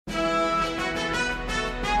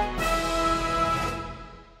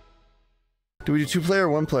Do we do 2-player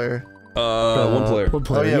or 1-player? 1 player. 1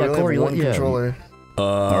 player. Oh yeah, we Corey, only have one controller.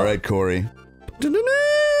 All right, Corey.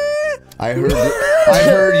 I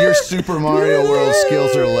heard your Super Mario World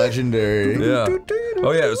skills are legendary. Yeah.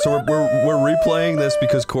 Oh yeah. So we're replaying this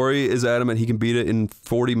because Corey is adamant he can beat it in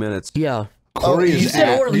 40 minutes. Yeah. Corey he is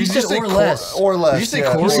said or less. Or less. Did you say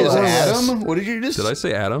yeah. Corey is less. Adam? What did you just? Did I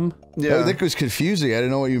say Adam? Yeah. I think it was confusing. I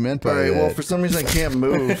didn't know what you meant by Alright, that. well, for some reason I can't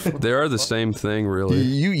move. They are the same thing, really.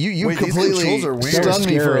 You Wait, these completely controls are weird. stunned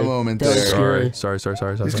me for a moment That was there. scary.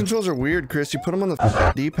 Sorry. These controls are weird, Chris. You put them on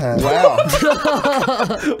the D-pad. Wow.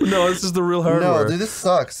 No, this is the real hardware. No, dude, this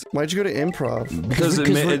sucks. Why'd you go to improv? Because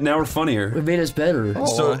now we're funnier. It made us better.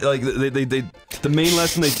 So like the main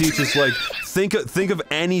lesson they teach is like think of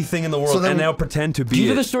anything in the world and now pretend to be Do you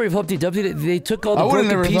know the it. story of Humpty Dumpty? They took all the I would've broken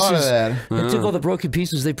never pieces. thought of that. They took all the broken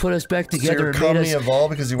pieces. They put us back So together your and made comedy us.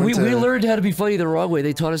 evolved because you went We learned how to be funny the wrong way.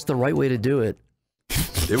 They taught us the right way to do it.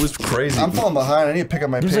 It was crazy. I'm falling behind. I need to pick up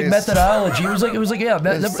my It was pace. like methodology. It was like yeah. I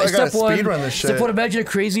gotta Step one. speedrun this shit. Step one. Imagine a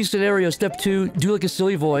crazy scenario. Step two. Do like a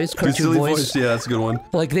silly voice, cartoon silly voice. Yeah, that's a good one.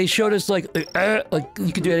 Like they showed us like you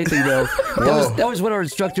could do anything though. that was what our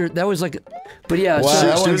instructor. That was like, but yeah. Wow, so,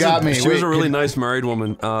 that one got me. She was a really nice married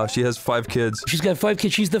woman. She has 5 kids. she's got 5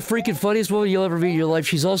 kids. She's the freaking funniest woman you'll ever meet in your life.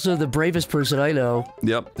 She's also the bravest person I know.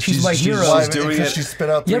 Yep. She's my hero. Why? She's doing Because it. she spit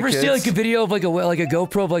out 3 You ever kids? see like a video of like a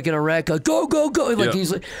GoPro of like in Iraq? Like, go go go! And, like Yeah.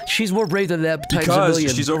 he's like, she's more brave than that times a Because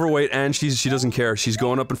million. she's overweight and she doesn't care. She's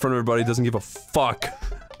going up in front of everybody. Doesn't give a fuck.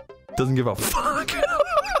 Doesn't give a fuck.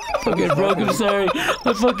 fucking broke. I'm sorry.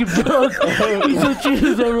 I fucking broke. He's so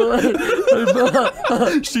cheated over.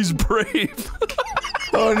 She's brave.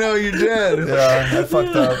 Oh no, you're dead. Yeah, I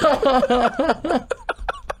fucked up.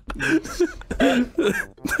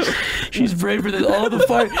 She's braver than all the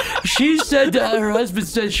fire. She said that her husband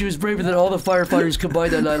said she was braver than all the firefighters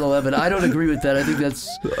combined on 9/11. I don't agree with that. I think that's.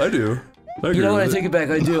 I do. You know what? I take it back.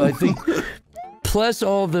 I do. I think plus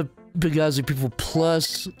all the Benghazi people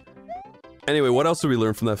plus. Anyway, what else did we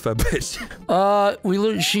learn from that fat bitch? We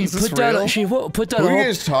learned she Is this put down. real? She put down. What a are you whole,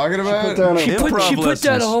 guys talking about? she put Improv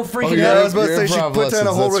down a lessons. whole freaking. Yeah, I was about to Your say she improv put down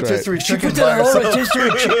a whole lessons, that's rotisserie right. She chicken put down a by whole herself.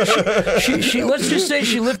 rotisserie. She let's just say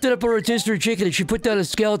she lifted up a rotisserie chicken and she put down a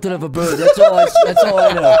skeleton of a bird. That's all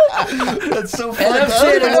I know. That's so funny. And I'm I don't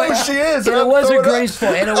saying even it know who was- she is. And it wasn't graceful.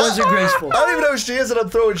 And it wasn't graceful. I don't even know who she is, and I'm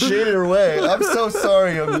throwing shade in her way. I'm so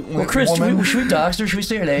sorry, young Well, Chris, woman. should we dox her? Should we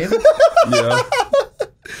say her name? Yeah.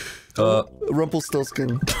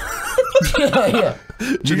 Rumpelstiltskin. yeah.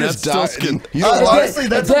 You just died. You know Oh, what? honestly,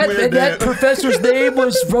 that's a weird and that name. professor's name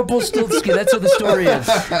was Rumpelstiltskin. That's what the story is.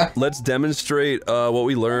 Let's demonstrate what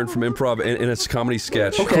we learned from improv in a comedy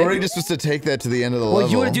sketch. Okay. Corey just wants to take that to the end of the Well, level.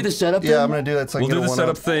 you want to do the setup? Yeah, then? I'm gonna do that so I We'll can do get the a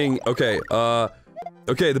setup 1-up. thing.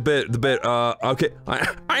 Okay, the bit, okay.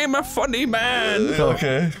 I am a funny man.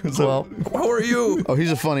 Okay. Well, How are you? Oh,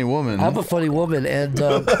 he's a funny woman. I'm a funny woman, and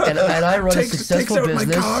I run a successful out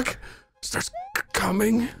business. my cock, starts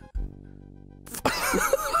coming.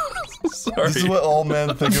 Sorry. This is what all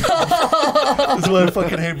men think about. This is why I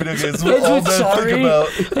fucking hate video games. This is what all men Sorry, think about.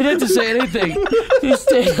 I didn't have to say anything. Just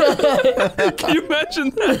Can you imagine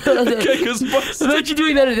that? Okay, goosebumps. imagine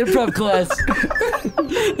doing that in improv class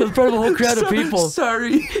in front of a whole crowd of people.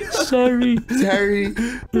 Sorry. Sorry, Terry.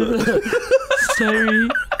 sorry.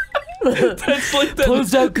 That's like that.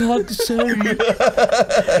 Close out cock. Sorry,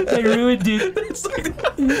 I ruined it.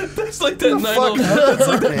 That's like that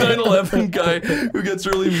 9/11 guy who gets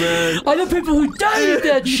really mad. I know people who died at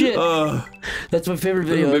that shit. That's my favorite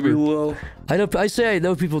video. Maybe. I say I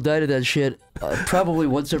know people died of that shit. Probably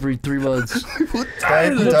once every 3 months.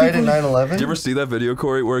 Died in Did 9/11? you ever see that video,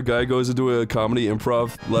 Corey, where a guy goes into a comedy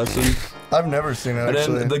improv lesson I've never seen it, and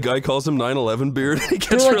actually. then the guy calls him 9/11 beard? He They're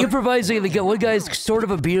gets like really improvising. One guy's sort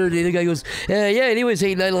of a beard, and the other guy goes, yeah, anyways,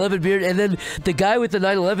 hey, 9/11 beard. And then the guy with the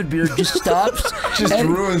 9/11 beard just stops. Just and,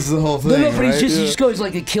 ruins the whole thing, No, but right? he just goes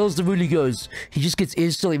like, it kills the mood. He goes, he just gets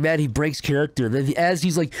instantly mad. He breaks character. And then as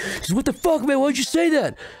he's like, what the fuck, man? Why'd you say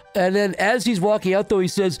that? And then as he's walking out, though, he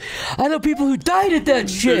says, I know people who died at that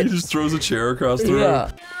He shit. just throws a chair across the room. Yeah.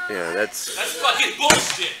 Yeah, that's fucking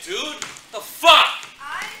bullshit, dude. The fuck?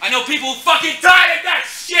 I know people who fucking died at that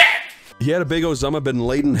shit! He had a big Osama bin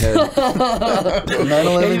Laden head.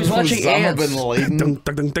 9/11 And he was watching Osama ants. bin Laden.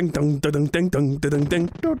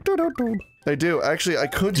 I do. Actually, I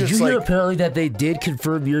could Did just, you hear like... apparently that they did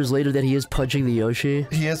confirm years later that he is punching the Yoshi?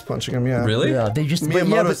 He is punching him, yeah. Really? Yeah, they just...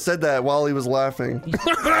 Miyamoto said that while he was laughing.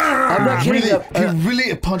 I'm not kidding. He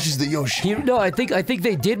really punches the Yoshi. No, I think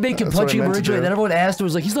they did make him That's what punching I him meant to originally, and do. then everyone asked him,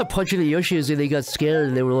 was like, he's not punching the Yoshi, and they got scared,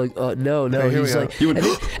 and they were like, no, here we he's go. like,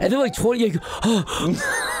 and then like 20, like,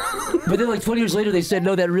 But then like 20 years later, they said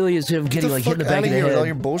no, that really is him getting like hit in the back of the head. With all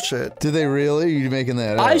your bullshit. Did they really? You making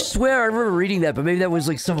that up? I swear I remember reading that, but maybe that was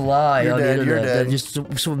like some lie on the internet that just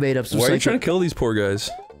someone made up. Why are you trying to kill these poor guys?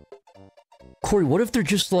 Corey, what if they're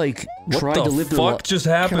just like trying to live their life? What the fuck just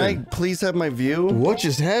happened? Can I please have my view? What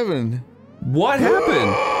just happened? What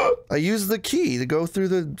happened? I used the key to go through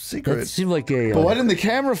the secret. That seemed like a. But why didn't the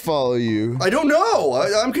camera follow you? I don't know.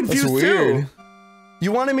 I'm confused That's weird. too.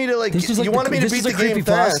 You wanted me to like. This is like you wanted me to beat the game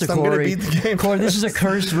fast. I'm gonna beat the game. Corey, this is a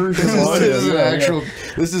cursed version. This is an actual.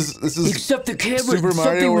 This is. Except the camera. Super Mario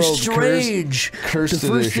something was World strange. Cursed the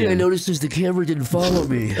first thing I edition. noticed is the camera didn't follow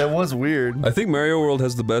me. That was weird. I think Mario World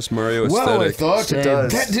has the best Mario Well, I aesthetic. thought It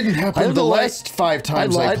does. that didn't happen the last 5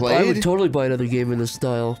 times I I played. would totally buy another game in this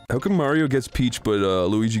style. How come Mario gets Peach but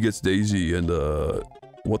Luigi gets Daisy and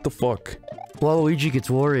what the fuck? Waluigi gets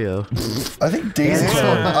Wario. I think Daisy's.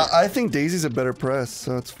 Yeah. I think Daisy's a better press,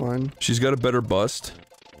 so it's fine. She's got a better bust.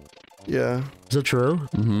 Yeah. Is that true?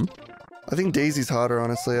 Mm-hmm. I think Daisy's hotter,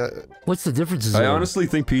 honestly. What's the difference? I honestly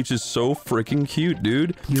think Peach is so freaking cute,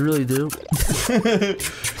 dude. You really do?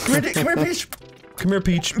 Come here, Peach. Come here,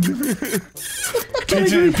 Peach.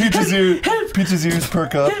 Peach's ears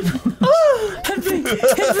perk up.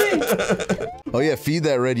 Oh yeah, feed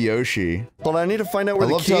that red Yoshi. Hold on, I need to find out where I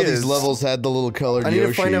the loved key how is. these levels had the little colored Yoshis. I need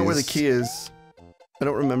to find out where the key is. I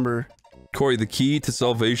don't remember. Corey, the key to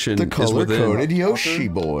salvation The is within. color-coded Yoshi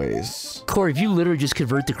boys. Corey, if you literally just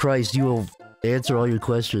convert to Christ, you will answer all your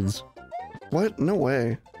questions. What? No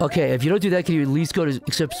way. Okay, if you don't do that, can you at least go to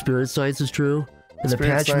accept spirit science is true? And the Spirit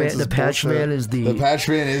patch science man, is the patch bullshit. man is the. The patch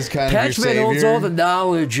man is kind of your Patch man savior. holds all the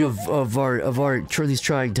knowledge of these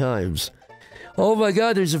trying times. Oh my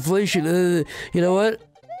God, there's inflation. You know what?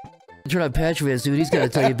 Turn on Patch Man, see what he's got to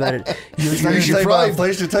tell you about it. You should probably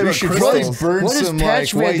burn What does some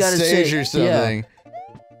Patch like Man white gotta sage say? or something.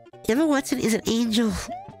 Emma Watson is an angel.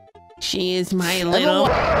 She is my little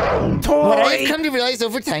What I've come to realize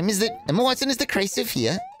over time is that Emma Watson is the Christ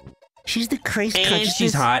Sophia. She's the Christ and consciousness.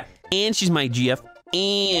 she's hot. And she's my GF.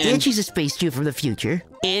 And she's a space Jew from the future.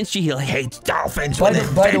 And she hates dolphins. By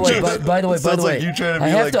the way, you trying to be I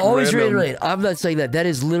have like to always random. reiterate. I'm not saying that. That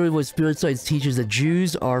is literally what spirit science teaches. That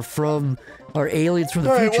Jews are aliens from the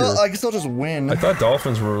Alright, future. well, I guess I'll just win. I thought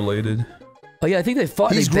dolphins were related. Oh yeah, I think they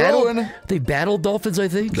fought. He's they battled. growing. They battled dolphins. I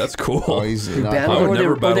think. That's cool. Oh, he's They not battled, I would or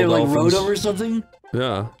never they battle like rode dolphins. them or something.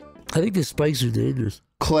 Yeah. I think the spikes are dangerous.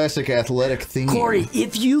 classic athletic theme. Corey,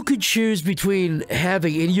 if you could choose between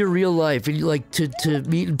having in your real life and like to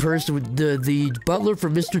meet in person with the butler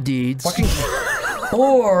from Mr. Deeds,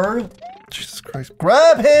 or Jesus Christ,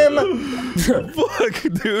 grab him! Fuck,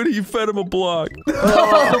 dude, you fed him a block.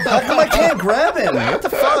 How come I can't grab him? What the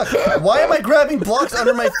fuck? Why am I grabbing blocks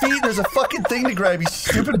under my feet? There's a fucking thing to grab, you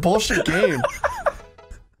stupid bullshit game.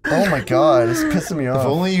 Oh my god, it's pissing me off. If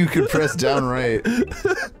only you could press down right.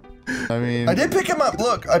 I mean, I did pick him up.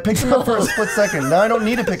 Look, I picked him up for a split second. Now I don't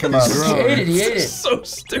need to pick him up. he ate it. He ate it. So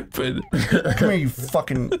stupid. Come here, you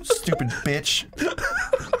fucking stupid bitch.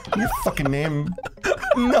 Your fucking name.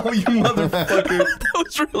 No, you motherfucker. That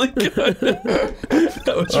was really good.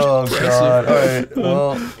 That was Oh impressive. god. Alright,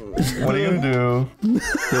 well, what are you gonna do?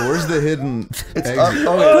 yeah, where's the hidden It's exit? up.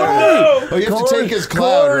 Oh, wait, Oh, you have to take his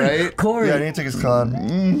cloud, Corey, right? Corey. yeah, I need to take his cloud.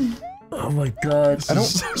 Oh my god. I don't.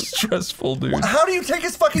 So stressful, dude. How do you take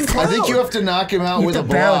his fucking cloud? I think you have to knock him out You with a have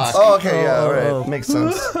to bounce. block. Oh, okay, yeah, Oh, alright. oh. Makes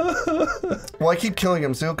sense. Well, I keep killing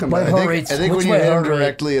him, so he'll come My back. heart I rate's- think what's when you my hit him heart rate?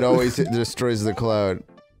 directly, it always destroys the cloud.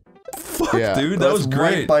 Fuck, Yeah. dude, that was That's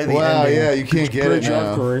great. Right by the Wow, ending. yeah, you can't get Good it job,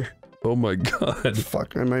 now. Corey. Oh my god.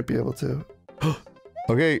 Fuck, I might be able to.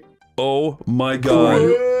 Okay. Oh my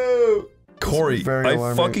god. Corey, very I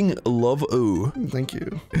alarming. fucking love ooh. Thank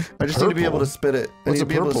you. I just need to be able to spit it. I What's need to a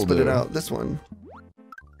be able to purple spit it do? out. This one.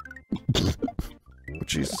 Oh,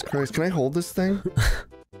 Jesus Christ, can I hold this thing?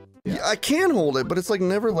 Yeah, I can hold it, but it's like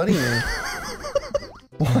never letting me.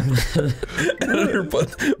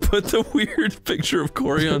 Put the weird picture of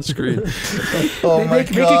Corey on screen. Oh my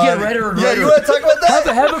Make it god. get redder and Yeah, redder. you want to talk about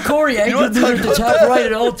that? Have a Corey anchored wanna near talk the about top that? right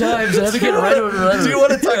at all times and have it get redder and redder. Do you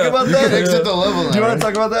want to talk about You can that? exit the level now. Do you want to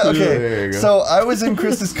talk about that? Yeah, there Okay. you go. So I was in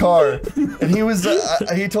Chris's car, and he was.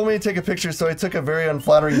 He told me to take a picture, so I took a very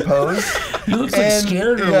unflattering pose. He looks like And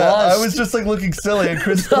scared or yeah, lost. I was just like looking silly, and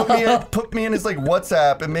Chris put me in his like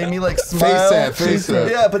WhatsApp and made me like smile. Face app.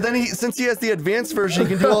 Yeah, but then since he has the advanced version,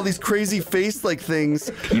 he can do all these crazy face like things.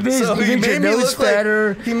 He made your nose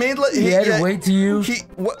fatter. He made he added weight to you.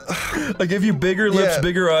 I gave you bigger lips,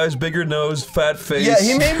 bigger eyes, bigger nose, fat face. Yeah,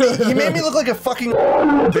 he made me look like a fucking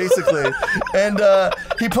basically. And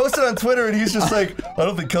he posted on Twitter, and he's just like, I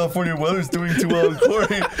don't think California weather's doing too well in Corey.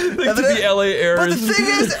 The LA air. But the thing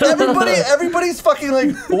is, everybody's fucking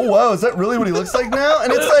like, oh wow, is that really what he looks like now?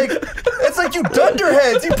 And it's like you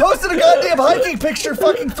dunderheads. You posted a goddamn hiking picture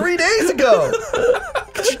fucking 3 days ago.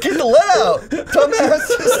 Get the lead out,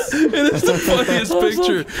 dumbasses. It is the funniest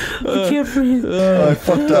picture. I can't breathe. I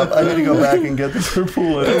fucked up. I need to go back and get the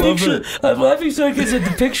purple one. I'm laughing so because the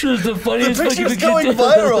picture is the funniest. The picture's going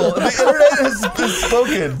viral. The internet has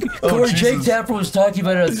spoken. Corey, Jake Tapper was talking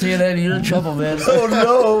about it on CNN. You're in trouble, man. Oh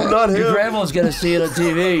no, not him. Your grandma's gonna see it on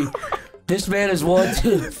TV. This man is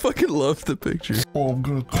wanted. I fucking love the picture. Oh, I'm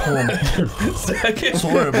gonna come. Zach,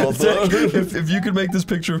 sorry about that. If you could make this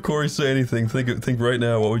picture of Corey say anything, think right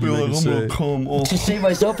now. What would you make him say? Come. Oh. To say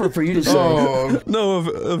myself or for you to say? Oh. No, of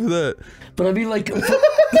that. But I mean, like,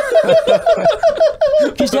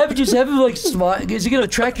 just have him like smile. Is he gonna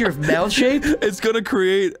track your mouth shape? It's gonna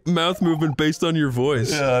create mouth movement based on your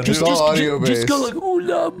voice. Yeah, just audio based. Just go like,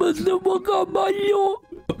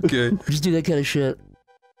 okay. Just do that kind of shit.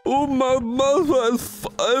 Oh my mother,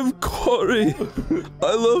 I'm Corey.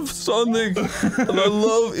 I love Sonic, and I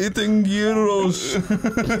love eating gyros.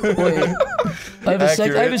 Wait, I have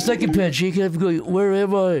a second pitch. He can have go. Where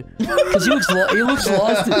am I? Because he looks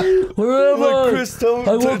lost. Where am I? Chris,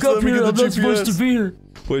 I woke up here. I'm not supposed to be here.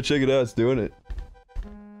 Wait, check it out. It's doing it.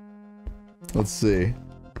 Let's see.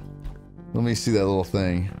 Let me see that little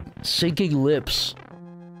thing. Sinking lips.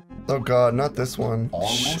 Oh god, not this one.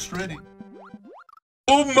 Almost ready.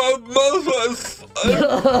 Oh my mother, I'm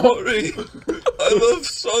Corey. I love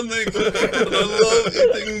Sonic, and I love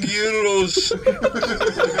eating gyros.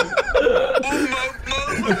 Oh my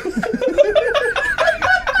mother.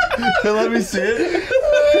 Let me see it.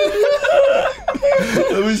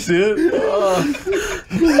 Let me see it.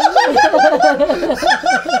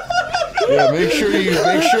 Yeah, make sure you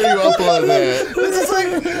upload that.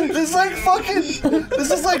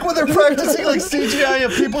 This is like when they're practicing like CGI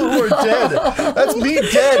of people who are dead. That's me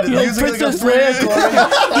dead using like a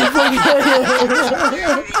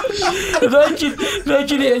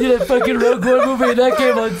Imagine the end of that fucking Rogue One movie and that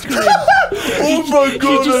came on screen. Oh my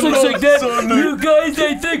god, He just looks like that. Sonic. You guys,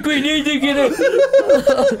 I think we need to get it.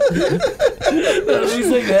 That looks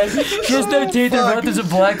like that. She has no teeth. Her mouth is a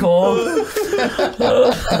black hole.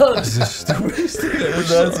 This is stupid.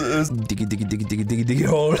 Diggy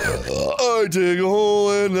hole. I dig a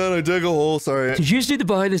hole and then I dig a hole. Sorry. Did you see the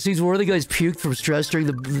behind the scenes where the guys puked from stress during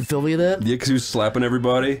the filming of that? Yeah, because he was slapping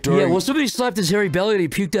everybody. Yeah, well, somebody slapped his hairy belly and he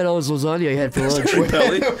puked out all his lasagna he had for lunch. Hairy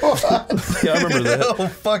belly? Yeah, I remember that. Oh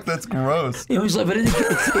fuck, that's gross. It was like, but it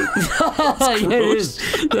is.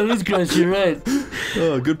 That is gross. You're right.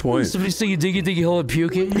 Oh, good point. Somebody singing "Diggy Hole" and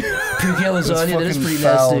puking out lasagna. That is pretty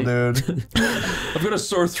foul, nasty, dude. I've got a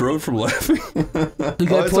sore throat from laughing. The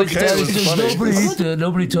guy points down and says, "Nobody eat that.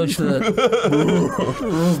 Nobody touch that."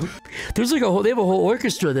 There's like they have a whole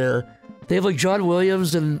orchestra there. They have like John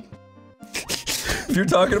Williams and. If you're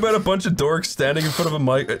talking about a bunch of dorks standing in front of a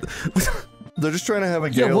mic. They're just trying to have a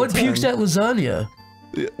Yeah, one pukes at lasagna.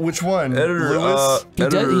 Which one? Editor, Lewis?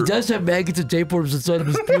 He does have maggots and tapeworms inside of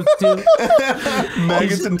his puke too.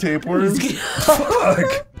 Maggots and tapeworms?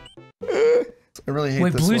 Fuck. I really hate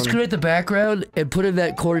Wait, this blue one. screen at the background and put in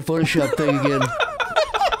that Corey Photoshop thing again.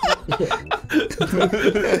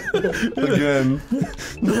 Again.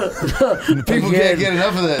 People can't get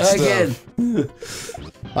enough of that Again. stuff.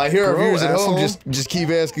 I hear our viewers at home just keep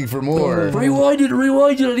asking for more. Rewind it.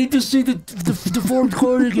 I need to see the deformed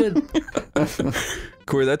Corey again.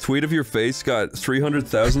 Corey, that tweet of your face got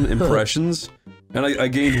 300,000 impressions, and I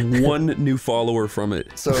gained 1 new follower from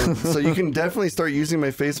it. So you can definitely start using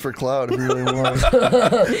my face for clout if you really want.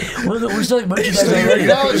 We're selling merchandise So you're already.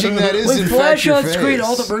 acknowledging that is in flash fact your on screen face.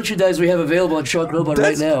 all the merchandise we have available on Shock Robot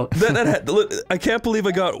right now. I can't believe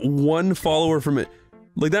I got 1 follower from it.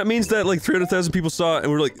 Like, that means that, like, 300,000 people saw it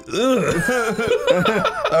and we're like, ugh.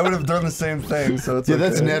 I would have done the same thing, so it's Yeah, okay.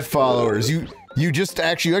 that's net followers. You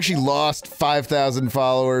actually lost 5,000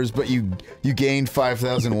 followers, but you gained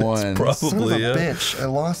 5,001. Probably, Son of a yeah. bitch, I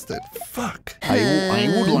lost it. Fuck. I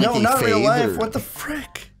would like No, a not real life. favor. What the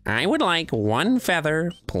frick? I would like 1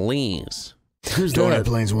 feather, please. Who's Donut that?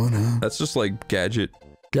 Plains one, huh? That's just like Gadget.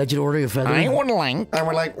 Gadget ordering a feather. I would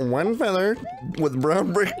like 1 feather with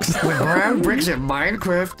brown bricks. With brown bricks in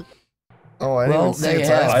Minecraft. Oh, I didn't even see its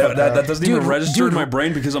have. eyes. That doesn't even Dude, register in dude, my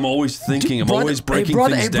brain because I'm always thinking. I'm always breaking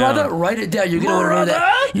brother, things hey, brother, down. write it down. You're gonna want to remember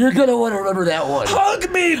that. You're gonna want to remember that one.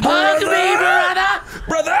 Hug me, brother. Hug me, brother.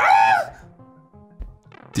 Brother.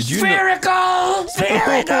 Did you? Spherical!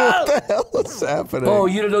 Spherical! What the hell is happening? Oh,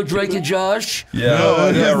 you don't know Drake and Josh? Yeah, No,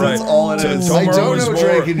 yeah, right. that's all it is. I don't know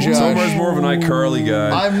Drake and Josh. Tomar's more of an iCarly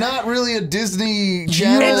guy. I'm not really a Disney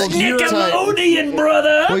Channel type. Nickelodeon,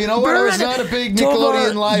 brother! Well, you know what? I was not a big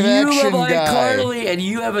Nickelodeon live action You have guy. iCarly, and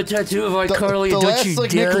you have a tattoo of iCarly, The and don't last you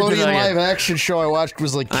like dare Nickelodeon deny live it. action show I watched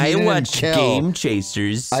was like I Kenan and watched Kel. Game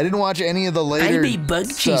Chasers. I didn't watch any of the later I'm a bug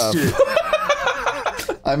stuff. chaser.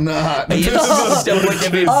 I'm not. Your Honor,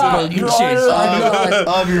 I'm Your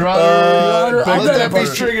Honor, I'm let that not. be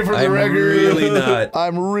stricken from the I'm record. really not.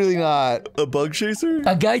 I'm really not. A bug chaser?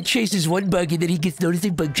 A guy chases one bug, and then he gets noticed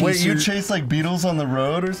a bug chaser. Wait, you chase like beetles on the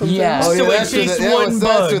road or something? Yeah. Oh, yeah, So I that's, chased what, one that's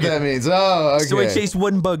bug. what that means. Oh, okay. So I chased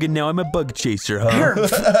one bug and now I'm a bug chaser, huh?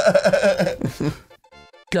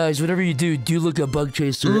 Guys, whatever you do, do look a bug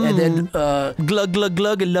chaser, and then Glug, glug,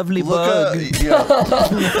 glug, a lovely Look bug. yeah.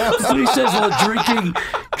 that's what he says while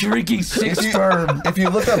drinking six sperm. If you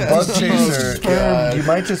look up bug chaser, God. you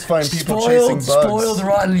might just find people chasing bugs. Spoiled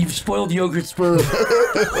rotten, you've spoiled yogurt sperm.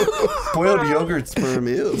 Spoiled yogurt sperm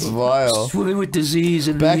It's is. vile. Swimming with disease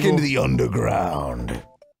and Back evil. into the underground.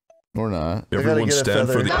 Or not. gotta Everyone get a stand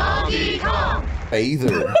for feather. the.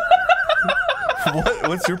 Either.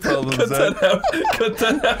 What's your problem, Zach? Cut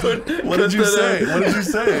that out. What did you say? What did you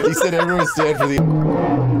say? He said everyone stand for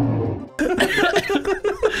the...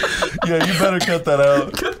 Yeah, you better cut that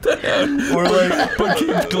out. Cut that out. Or like, But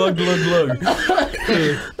keep glug, glug,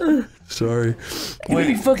 glug. Sorry. Wait,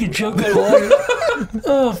 you fucking choke my water.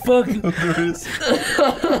 Oh, fuck. there is.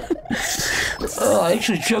 Oh, I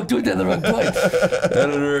actually choked doing that in the wrong pipe.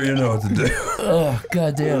 Editor, you know what to do. Oh,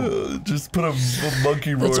 goddamn. Just put a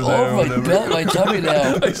monkey roar It's there all or over my whatever. belt, my tummy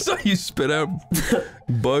now. I saw you spit out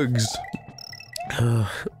bugs.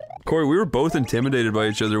 Corey, we were both intimidated by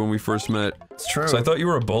each other when we first met. It's true. So I thought you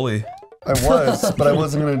were a bully. I was, but I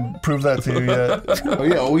wasn't gonna prove that to you yet. Oh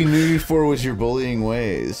yeah, all we knew you for was your bullying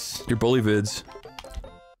ways. Your bully vids.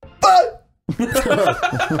 But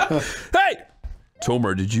Hey!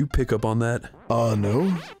 Tomar, did you pick up on that?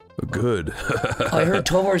 No. Good. I heard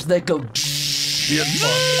Tomar's neck go.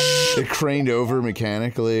 It craned over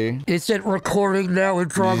mechanically. It said recording now in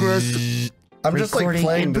progress. I'm just like Recording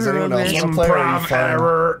playing. Does anyone else improvement. want to play? Or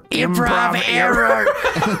are you fine? Improv error.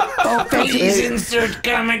 Oh, please insert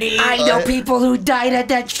comedy. I know people who died at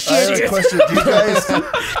that I have a shit. question. Do you guys?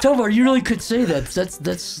 Tomar, you really could say that.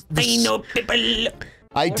 That's I know people.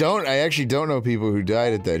 I actually don't know people who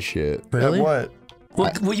died at that shit. really. At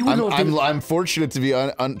what? Well, you would know. I'm fortunate to be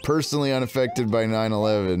personally unaffected by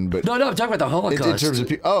 9/11, but No, I'm talking about the Holocaust. in terms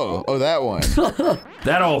of oh, that one.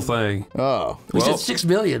 That whole thing. Oh, We Well- said 6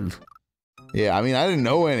 million. yeah. I mean, I didn't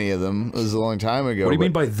know any of them. It was a long time ago. What do you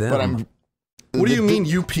mean but- by them? But I'm. What do you mean,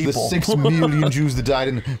 you The people? 6 million Jews that died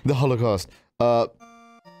in the Holocaust. I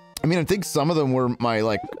mean, I think some of them were my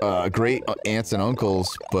like great aunts and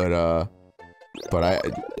uncles, but I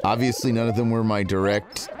obviously none of them were my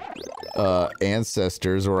direct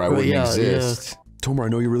ancestors, or I wouldn't yeah, exist. Tomar, I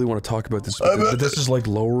know you really want to talk about this, but this is like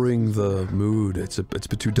lowering the mood. It's a bit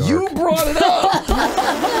too dark. You brought it up.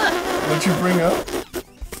 What'd you bring up?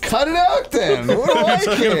 Cut it out then. What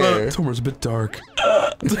do I care? Tomar's a bit dark.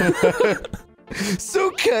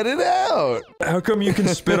 So cut it out. How come you can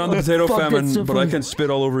spit on the potato Fuck, that's famine, so but I funny. can spit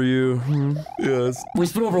all over you? Yes. We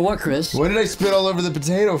spit over what, Chris? When did I spit all over the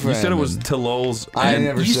potato famine? You said it was Talol's. I and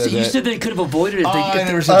never You said said, that. you said they could have avoided it. If Oh, they, I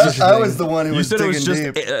never said such a I thing. was the one who You was said it digging was just,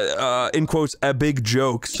 deep. in quotes, a big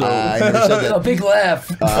joke. So I never said a that. big laugh.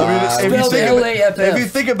 I mean, Spelled L-A-F-F. if you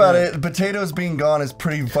think about it, potatoes being gone is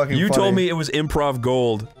pretty fucking you funny. told me it was improv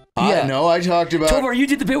gold. Yeah. No, I talked about. Tomar, you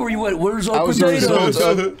did the bit where you went, where's I our was a result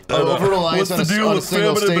potatoes? of over-reliance What's on the deal a with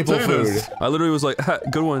single famine and staple potatoes? food. I literally was like, ha,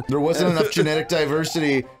 good one. There wasn't enough genetic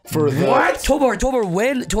diversity for the.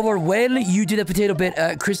 Tomar, when you did a potato bit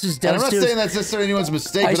at Chris's And I'm not downstairs, saying that's necessarily anyone's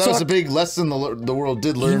mistake, I but that saw- was a big lesson the world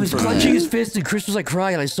did he learn was from clenching that. his fist and Chris was like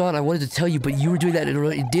crying and I saw it and I wanted to tell you, but you were doing that and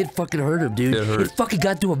it did fucking hurt him, dude. It hurt. It fucking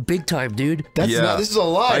got to him big time, dude. That's Yeah. not. This is a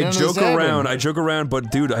lie. I None of joke this happened. around,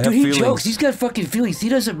 but dude, I have Dude, he feelings. jokes. He's got fucking feelings. He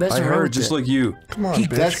doesn't mess I around heard with just it. like you. Come on, He-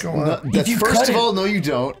 bitch, That's go on. not, that's you first cut of it- all, no, you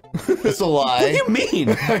don't. That's a lie. What do you mean?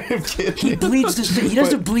 I'm kidding. He bleeds this thing. He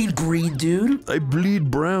doesn't bleed green, dude. I bleed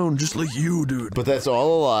brown. brown, just like you, dude. But that's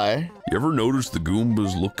all a lie. You ever notice the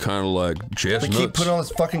Goombas look kind of like They chestnuts? keep putting all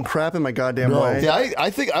this fucking crap in my goddamn way. Yeah,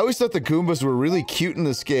 I always thought the Goombas were really cute in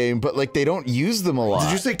this game, but like they don't use them a lot.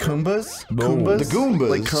 Did you say Goombas? No. Goombas? The Goombas.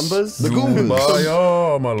 Like Goombas? The Goombas.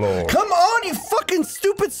 Oh, my lord. Come on, you fucking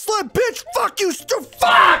stupid slut bitch! Fuck you,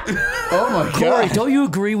 fuck! Oh my Corey, god. don't you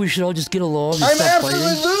agree we should all just get along and I'm stop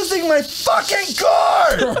absolutely fighting? losing my fucking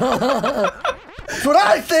card! That's what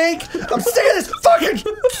I think! I'm sick of this fucking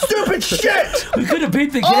stupid shit! We could have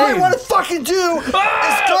beat the All I game. want to fucking do is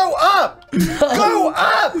go up! Go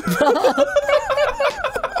up!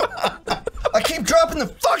 I keep dropping the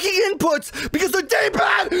fucking inputs because the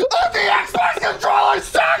D-pad of the Xbox controller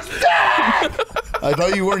sucks dick! I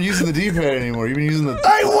thought you weren't using the D-pad anymore. You've been using the.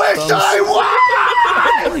 I wish I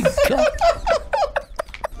Oh my God.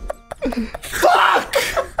 was! Fuck!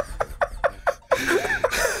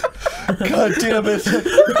 God damn it.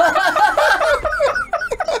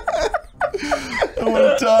 I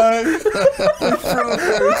want to die. My throat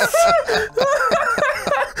hurts.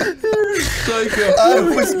 I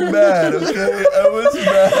was mad, okay? I was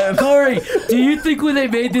mad. Corey, do you think when they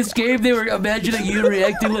made this game, they were imagining you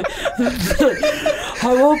reacting like,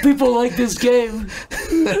 I hope people like this game.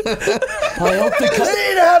 I hope They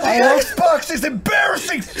need to have the Xbox, this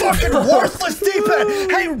embarrassing fucking worthless D-pad.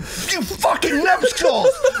 Hey, you fucking numbskulls!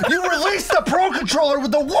 You released the Pro Controller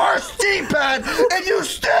with the worst D-pad, and you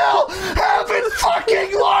still haven't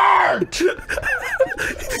fucking learned!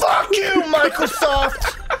 Fuck you,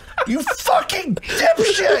 Microsoft! You fucking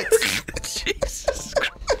dipshit! Jesus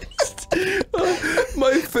Christ.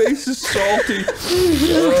 My face is salty.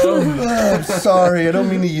 I'm sorry, I don't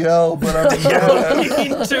mean to yell, but I'm Me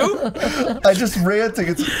too. I just ranting.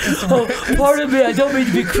 It's Pardon me, I don't mean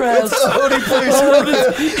to be crass. Oney plays.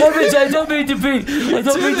 Heavens, I don't mean to be. I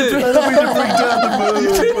don't mean to be. I don't mean to bring down the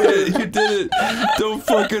mood. You did it. Don't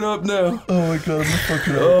fuck it up now. Oh my god, I'm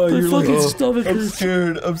fucking up. Oh, My you're fucking like, stomach I'm hurts.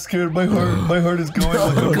 scared. I'm scared. My heart is going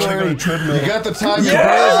like I'm going on a treadmill. You got the timing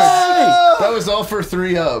perfect. That was all for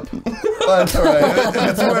 3 up. That's alright.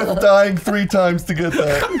 It's worth dying 3 times to get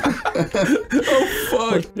that.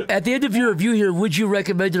 fuck. At the end of your review here, would you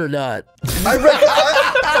recommend it or not? Would I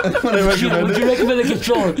recommend Would it? you recommend a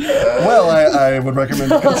controller? Well, I would recommend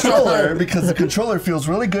the controller because the controller feels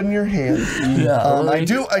really good in your hand. Yeah. I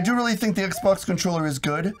do really think the Xbox controller is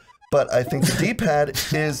good, but I think the D-pad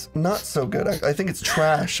is not so good. I think it's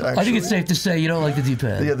trash, actually. I think it's safe to say you don't like the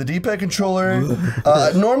D-pad. Yeah, the D-pad controller.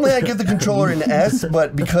 Normally I give the controller an S,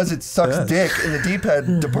 but because it sucks dick in the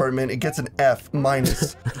D-pad department, it gets an F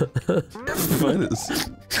minus.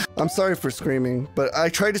 I'm sorry for screaming, but I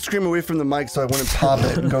tried to scream away from the mic so I wouldn't pop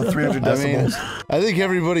it and go 300 I mean, decibels. I think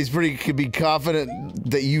everybody's could be confident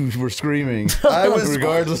that you were screaming. I was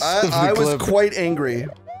regardless of the I was clip. quite angry,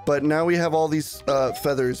 but now we have all these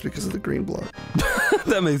feathers because of the green block.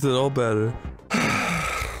 That makes it all better.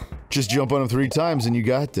 Just jump on him 3 times and you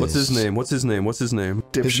got this. What's his name? What's his name? What's his name?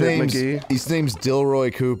 Dipshit McGee. His name's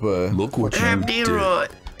Dilroy Koopa. Look what you did.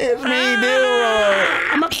 It's me,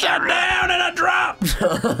 Dilroy. I'm upside down and I dropped.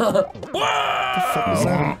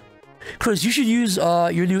 Whoa! Chris, you should use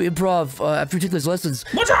your new improv after you take those lessons.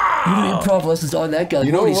 Your new improv lessons on that guy.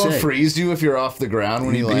 You know what what he will say? freeze you if you're off the ground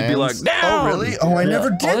when he lands? He'd be like, down. Oh, really? Oh, I never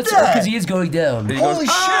did That's that. because he is going down. He goes, Holy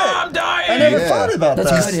shit. I'm dying. I never Yeah. thought about That's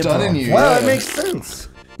that. good He's stunning improv. you. Wow, yeah. that makes sense.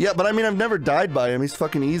 Yeah, but I mean, I've never died by him. He's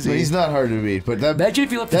fucking easy. But he's not hard to beat, but that Imagine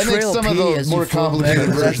if you left the that makes trail some of pee the as you more fall complicated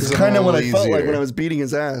back. versions That's of kind of him what a I little felt like easier. when I was beating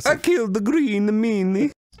his ass. I killed the green, the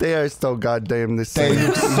meanie. They are so goddamn the They same.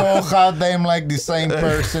 look so goddamn like the same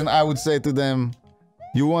person. I would say to them,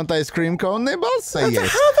 "You want ice cream cone?" They both say yes.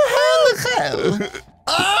 How the hell?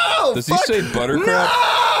 Oh, Does he fuck. say buttercrap?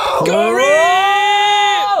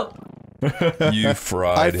 You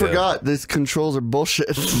fried I him. forgot. These controls are bullshit.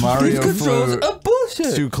 Mario Controls flew are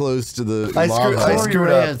bullshit. too close to the I lava. screwed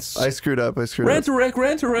rants. up. I screwed up. Rant a wreck,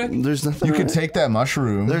 rant a wreck. There's nothing. You to could rant- take that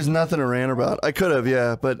mushroom. There's nothing to rant about. I could have,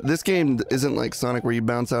 yeah, but this game isn't like Sonic where you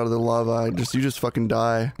bounce out of the lava. You just fucking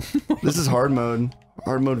die. This is hard mode.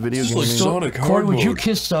 Hard mode video It's game. like Sonic Corey, hard would you mode.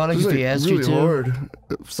 kiss Sonic This if is he like asked really you to? hard.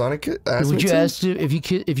 Sonic asked me Would you to? ask him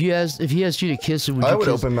if he asked you to kiss him? Would I you would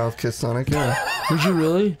kiss? open mouth kiss Sonic. Yeah, Would you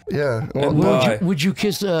really? yeah. Well, Why? Would you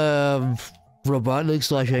kiss Robotnik /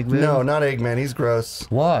 Eggman? no, not Eggman. He's gross.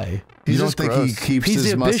 Why? He's you don't just think gross. he keeps He's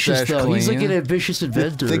his ambitious mustache though. clean? He's like an ambitious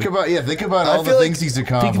inventor. think about I all the feel like- things he's Think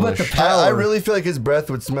about accomplished. the power. I really feel like his breath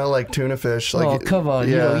would smell like tuna fish. Like, Oh, come on,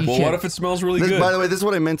 you know, you Well, can't- what if it smells really This, good? by the way, this is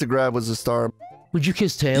what I meant to grab was a star. Would you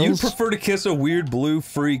kiss you Tails? prefer to kiss a weird blue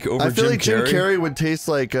freak over I feel Jim like Jim Carrey? Carrey would taste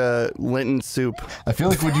like Linton soup. I feel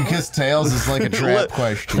like would you kiss Tails is like a trap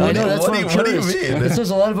question. I know, that's What what do I'm you- what do you curious. mean? It says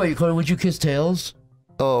a lot about you, Corey. Would you kiss Tails?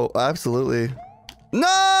 Oh, absolutely.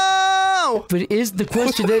 No! But the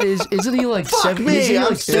question then isn't he like Fuck 7? me,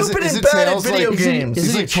 I'm stupid and bad at video games.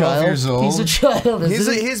 Is he like 12 years old? He's a child.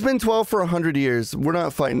 He's been 12 for 100 years. We're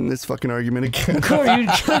not fighting this fucking argument again. Corey,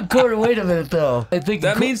 wait a minute though. I think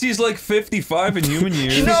that means he's like 55 in human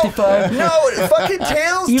years. No, 55. no, fucking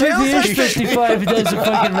Tails. Even Tails if he is 55, it doesn't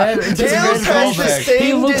fucking matter. Tails has the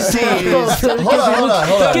same disease. Hold on.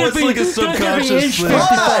 That was like a subconscious thing.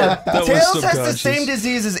 Tails has the same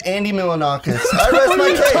disease as Andy Milonakis.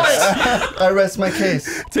 I rest my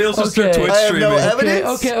case. Tails will start Twitch I have streaming. no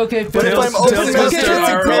evidence. Okay. But if I'm open mouth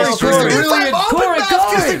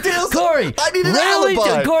kissing Tails, Corey, I need an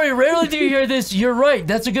alibi. Corey, rarely do you hear this. You're right.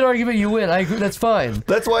 That's a good argument. You win. I agree. That's fine.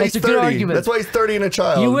 That's why he's 30. Good argument. That's why he's 30 and a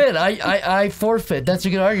child. You win. I forfeit. That's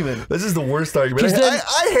a good argument. This is the worst argument.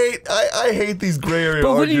 I hate these gray area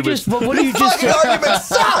arguments. What do you just say? Arguments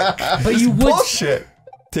suck. But you would bullshit.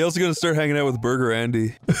 Tails is gonna start hanging out with Burger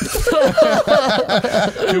Andy. Can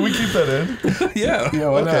we keep that in? Yeah.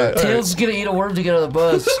 Okay. Tails is gonna eat a worm to get on the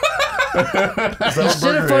bus.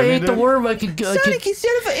 Instead if I ate the worm, I could go. Sonic,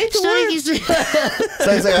 instead if I ate the worm.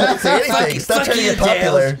 Sonic's like, I didn't say anything. Stop trying to get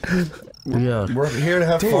popular. Yeah. We're here to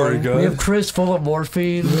have fun. We have Chris full of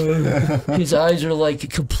morphine. His eyes are like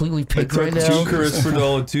completely pink right now. 2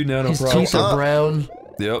 Crisperdol and 2 nanoprops. His teeth are brown.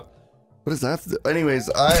 Yep. What does that have to do?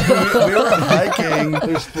 Anyways, we were hiking.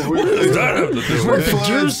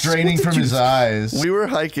 Fluid's draining from his eyes. We were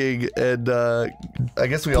hiking, and I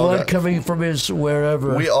guess we all blood coming from his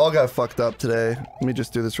wherever. We all got fucked up today. Let me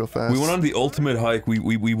just do this real fast. We went on the ultimate hike.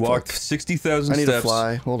 We walked 60,000 steps. I need to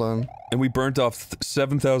fly. Hold on. And we burnt off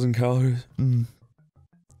 7,000 calories. 1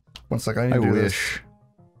 second. I need to do this.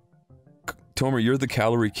 Tomer, you're the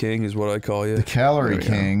calorie king, is what I call you. The calorie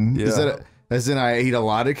king. Yeah. Is that as in I eat a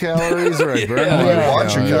lot of calories, or I burn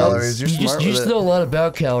Watch your calories. You're smart you just know a lot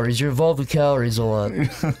about calories. You're involved with calories a lot.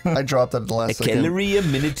 I dropped that the last second. A calorie a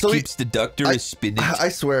minute keeps the doctor spinning. I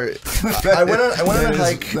swear. I went on a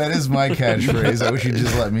hike. That is my catchphrase. I wish you'd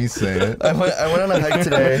just let me say it. I went on a hike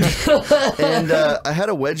today, and I had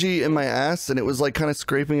a wedgie in my ass, and it was like kind of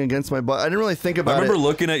scraping against my butt. I didn't really think about it. I remember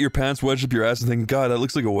looking at your pants wedged up your ass and thinking, God, that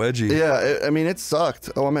looks like a wedgie. Yeah, I mean, it sucked.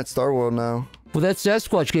 Oh, I'm at Star World now. Well, that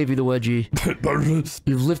Sasquatch gave you the wedgie.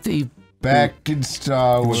 You've lifted. Back in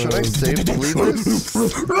Star Wars. Should I save delete this? You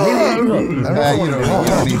don't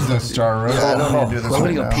need the Star Wars. I don't need to do this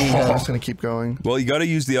right now. I'm just gonna keep going. Well, you gotta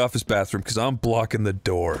use the office bathroom, because I'm blocking the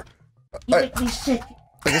door. You make me sick.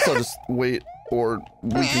 I guess I'll just wait, or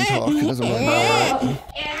we can talk. It doesn't really matter.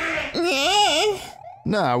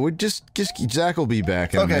 Nah, we just Zach will be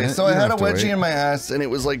back in a minute. So I had a wedgie in my ass, and it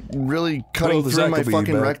was like really cutting through my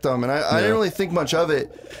fucking rectum, and I didn't really think much of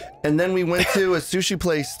it. And then we went to a sushi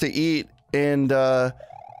place to eat, and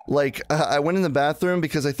like I went in the bathroom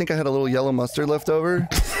because I think I had a little yellow mustard left over.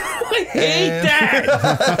 I hate that.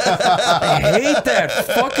 I hate that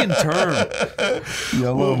fucking term.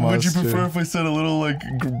 Yellow mustard. Would you prefer if I said a little like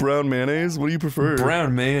brown mayonnaise? What do you prefer?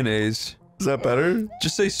 Brown mayonnaise. Is that better?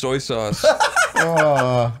 Just say soy sauce.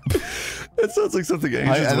 That sounds like something Asians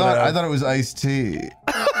would have. I thought it was iced tea.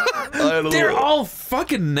 They're all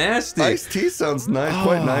fucking nasty. Iced tea sounds nice,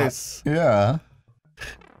 quite nice. Yeah.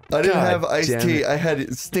 I didn't have iced tea. I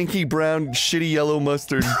had stinky brown, shitty yellow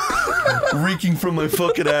mustard reeking from my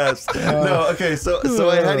fucking ass. No, okay, so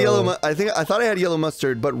I had yellow. I thought I had yellow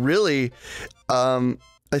mustard, but really,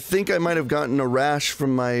 I think I might have gotten a rash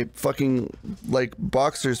from my fucking like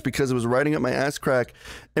boxers because it was riding up my ass crack.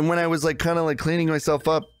 And when I was like kind of like cleaning myself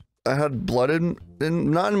up, I had blood in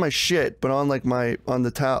not in my shit, but on like on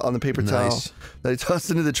the paper towel that I tossed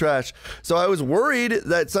into the trash. So I was worried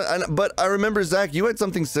that, but I remember Zach, you had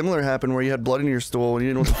something similar happen where you had blood in your stool and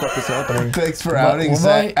you didn't know what the fuck was happening. Thanks for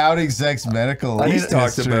outing Zach's medical. He's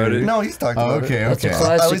talked about it. No, he's talked about it. Okay. That's a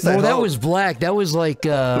classic. Well, that was black. That was like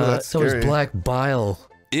that was black bile.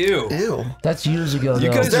 Ew. That's years ago. You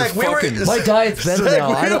guys are fucking. My diet's better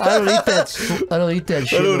now. I don't eat that. I don't eat that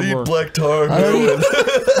shit. I don't no eat more. black tar. I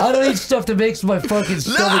don't eat stuff that makes my fucking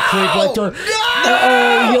stomach crack. Black tar.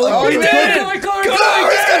 He did it!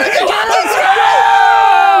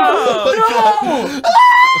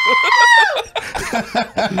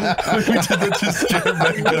 We did that to scare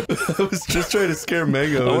Mango. I was just trying to scare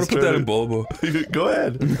Mango. I want to put that in Bulbo. Go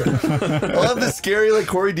ahead. I'll have the scary like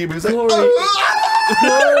Corey demon. He's like,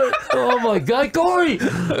 oh my God, Corey!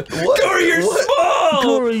 What? Corey, you're small!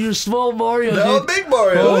 Corey, you're small Mario. No, dude. big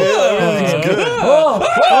Mario. Everything's good.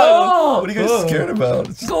 What are you guys scared about?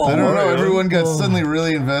 I don't know. Everyone got suddenly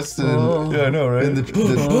really invested in, yeah, I know, right? in the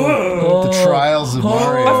trials of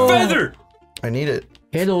Mario. A feather! I need it.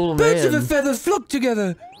 Hey, little Birds of a man. feather flock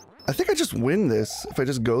together. I think I just win this if I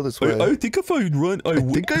just go this way. I think if I run, I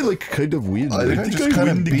think I like kind of win. I think I just kind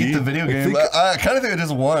of beat the video game. I kind of think I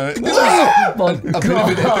just won. Oh my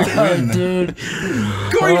God, dude.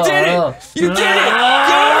 Corey did it! You did it!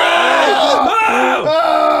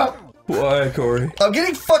 Why, Corey? I'm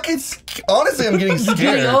getting fucking. Honestly, I'm getting scared.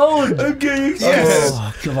 You're getting owned. I'm getting Yes.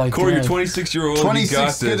 Oh, come on, Corey, you're God. 26-year-old. 26 You got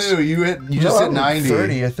this. to do. You just hit 90.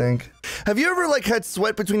 30, I think. Have you ever like had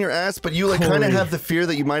sweat between your ass, but you like kind of have the fear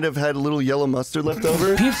that you might have had a little yellow mustard left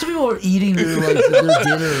over? Some people are eating their dinner.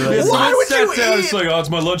 Right? Why would you down, eat? It's like, oh, it's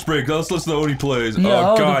my lunch break. Let's listen to Oney plays.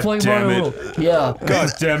 Yeah, oh, God play damn Mario it. World. Yeah. God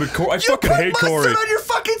damn it, Corey. I You fucking put hate mustard Corey. on your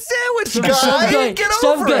fucking sandwich, Some guy. guy, Get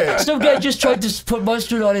over it. Some guy just tried to put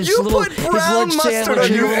mustard on his You little put his brown lunch mustard sandwich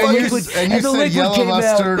on your and fucking- liquid, and you the said liquid yellow came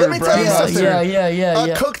mustard out. Let me tell you something.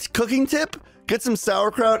 Yeah. Cooking tip: get some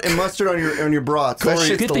sauerkraut and mustard on your brotz. That Corey,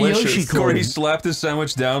 shit's get the delicious. Yoshi Corey, he slapped his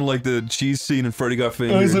sandwich down like the cheese scene in Freddy Got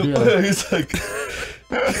Fingered.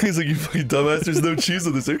 He's like, you fucking dumbass. There's no cheese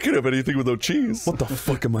in this. You can't have anything with no cheese. What the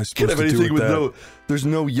fuck am I Can't supposed have to do anything with with that? no. There's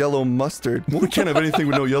no yellow mustard. Well, we can't have anything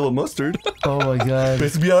with no yellow mustard. Oh my God.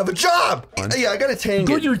 It's be out of the job. Yeah, I got a tang.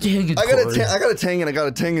 Go your tangent, I got a Corey. I got a tang and I got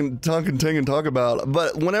a tang and talk about.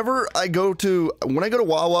 But whenever I go to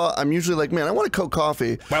Wawa, I'm usually like, man, I want a Coke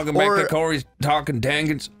coffee. Welcome back to Corey's Talking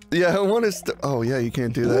Tangents. Yeah, I want to. Oh yeah, you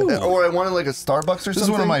can't do that. Or I wanted like a Starbucks or something. This is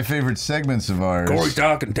one of my favorite segments of ours. Corey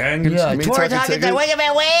Talking Tangents. Yeah, Me Corey talking talking. ticket? Wait a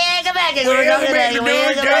minute.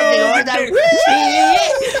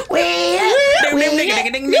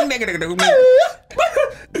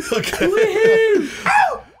 Okay.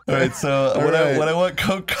 All right, so when I want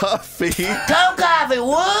Coke coffee, Coke coffee,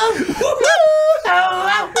 what?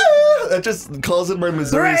 that just calls in my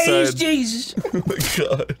Missouri Praise side. Jesus. Oh my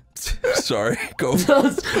God. Sorry, go.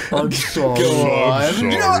 I'm sorry.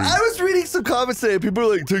 You know, I was reading some comments today. People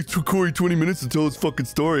are like, "Takes Corey 20 minutes to tell his fucking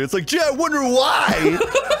story." It's like, gee, I wonder why.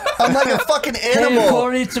 I'm like a fucking animal. Hey,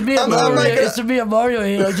 Corey, it's me, Mario. like It's me, Mario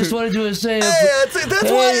here. I just wanted to say. Hey,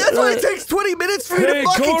 that's why it takes 20 minutes for you to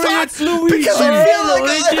fucking Corey, talk. it's Luigi. Because I feel like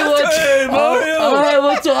I have to. Hey, Mario. Oh,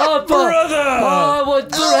 what's up, Brother. Oh,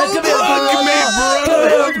 what's up? Come here,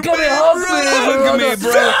 Look at me, Come here,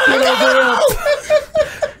 bro. Look at me, bro.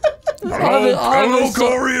 Hello,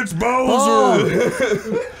 Corey, it's Bowser.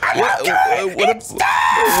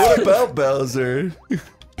 What about Bowser?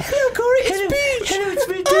 Hello, Corey. Hello, it's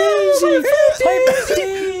me, Daisy. Hi,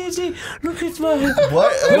 Daisy. Look at my.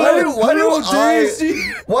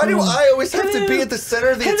 Why do I always have to be at the center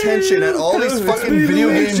of the attention at all these fucking video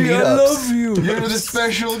game meetups? I love you. You're the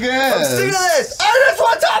special I'm guest. sick of this. I just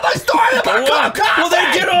want to tell my story about Coke Well,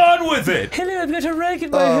 then get on with it. Hello, I've got a rag in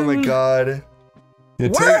my Oh my God. Yeah,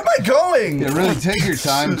 Where am I going? Yeah, really take your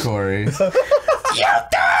time, Corey. You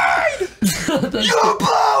died! You blew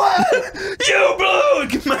it! You blew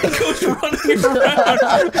it! Man goes running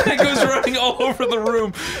around. Man goes running all over the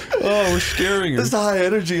room. Oh, we're scaring him. This is high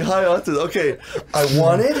energy, high octane. Okay, I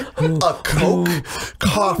wanted a Coke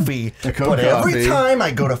coffee, but every time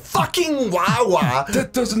I go to fucking Wawa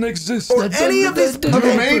That doesn't exist. or any of these, You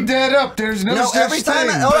made that up. There's no, no, such every time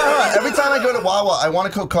thing. every time I go to Wawa, I want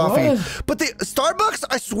a Coke coffee. But the Starbucks,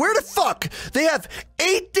 I swear to fuck, they have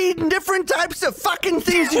 18 different types of fucking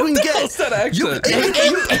things you can get. What's that accent?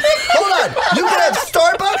 Hold on, you can have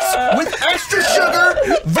Starbucks with extra sugar,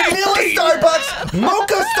 vanilla Starbucks,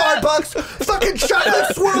 mocha Starbucks, fucking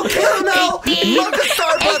chocolate swirl caramel, mocha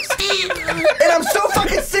Starbucks, and I'm so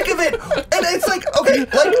fucking sick of it. And it's like, okay,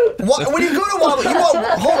 like when you go to Wawa, you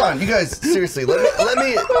want. Hold on, you guys, seriously, let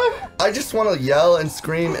me. I just want to yell and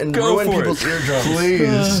scream and ruin people's eardrums.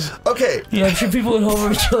 Please. Okay. Yeah, I'm sure people at home are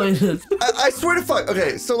enjoying this. I swear to fuck.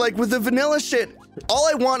 Okay, so like with the vanilla shit, all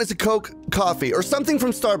I want is a Coke coffee or something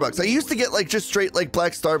from Starbucks. I used to get like just straight like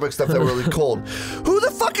black Starbucks stuff that were really cold. Who the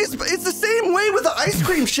fuck is? It's the same way with the ice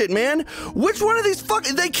cream shit, man. Which one of these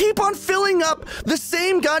they keep on filling up the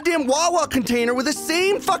same goddamn Wawa container with the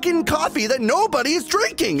same fucking coffee that nobody is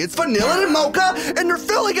drinking. It's vanilla and mocha, and they're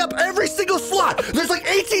filling up every single slot. There's like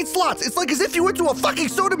 18 slots. It's like as if you went to a fucking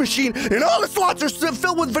soda machine and all the slots are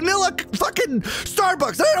filled with vanilla fucking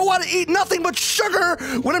Starbucks. I don't want to eat nothing but sugar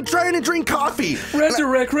when I'm trying to drink coffee.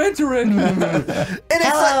 Resurrect. And it's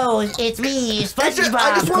Hello, it's me, SpongeBob.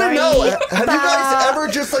 I just want to know, have you guys ever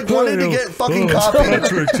just like wanted to get fucking coffee?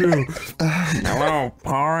 Patrick too. Hello,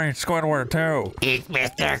 Corey. Squidward too. It's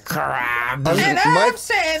Mr. Krabs. My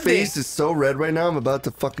face is so red right now. I'm about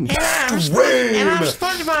to fucking And I'm scream.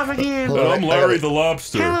 SpongeBob again. Hold And on, I'm I Larry gotta- the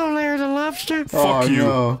Lobster. Hello, Larry the Lobster. Fuck you.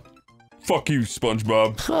 No. Fuck you,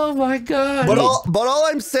 SpongeBob. Oh my God. But all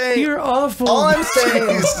I'm saying, You're awful. all I'm saying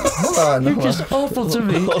is, hold on, You're just awful to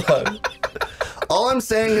me. hold on. All I'm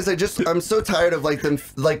saying is I'm so tired of like them.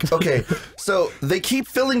 Like, okay, so they keep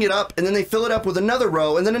filling it up, and then they fill it up with another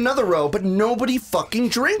row, and then another row, but nobody fucking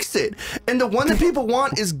drinks it. And the one that people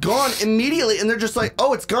want is gone immediately, and they're just like,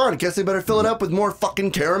 oh, it's gone. Guess they better fill it up with more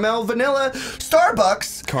fucking caramel, vanilla,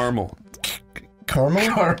 Starbucks. Caramel.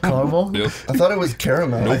 Caramel? Yep. I thought it was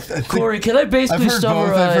caramel. Nope. Corey, can I basically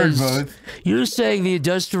summarize? I've heard both. You're saying the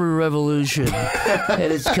Industrial Revolution and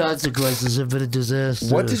its consequences have been a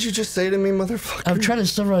disaster. What did you just say to me, motherfucker? I'm trying to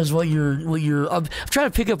summarize what you're. I'm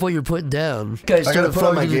trying to pick up what you're putting down. Guys, I gotta started put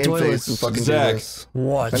on my falling into game the face toilets. and fucking Zach. do this.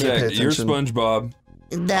 What? I need to pay Jack, you're attention. SpongeBob.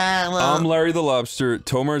 Nah, well, I'm Larry the Lobster.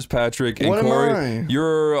 Tomar's Patrick. And What am Corey, I?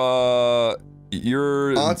 you're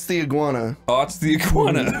Otz the iguana. Otz the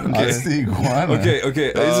iguana. Okay. That's the iguana.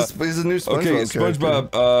 Okay. He's a new SpongeBob Okay,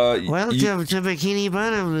 SpongeBob. welcome to Bikini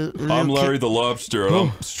Bottom. I'm Larry the Lobster, and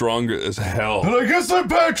I'm stronger as hell. And I guess I'm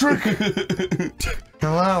Patrick.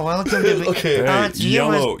 Hello, welcome to Okay. Hey, it's you,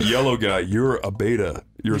 yellow guy, you're a beta.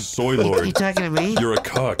 You're a soy You lord. talking to me? You're a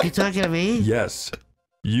cuck. You talking to me? Yes.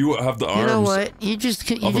 You have the arms You know what? You of just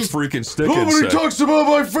a freaking stick Nobody insect. talks about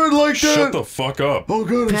my friend like that. Shut the fuck up. Oh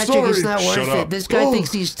god, I'm Patrick, sorry. it's not worth Shut it. up. This guy Oh.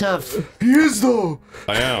 thinks he's tough. He is though.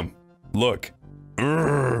 I am. Look.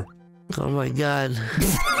 Urgh. Oh my god.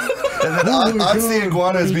 And then Otz the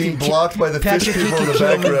iguana is being blocked by the Patrick, fish you people in can the kill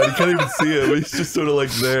me. background. You can't even see him. He's just sort of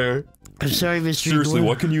like there. I'm sorry, Mr. Seriously, Iguana.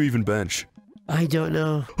 what can you even bench? I don't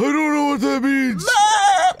know. I don't know what that means.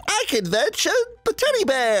 I can bench the teddy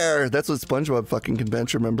bear. That's what SpongeBob fucking can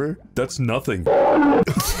bench, remember? That's nothing.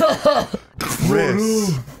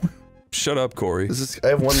 Chris. Shut up, Corey. I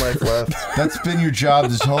have one life left. That's been your job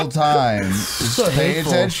this whole time. Just So pay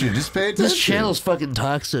hateful. attention. Just pay attention. This channel's fucking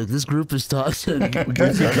toxic. This group is toxic. We've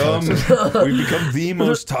become the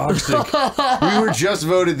most toxic. We were just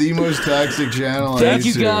voted the most toxic channel. on Thank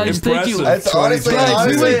you YouTube. guys. Thank you. Impressive. That's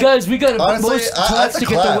honestly, Guys, we got honestly, most that's a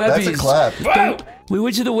toxic at clap. the That's a Webbies. clap. We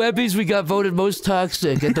went to the Webbies. We got voted most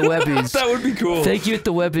toxic at the Webbies. That would be cool. Thank you at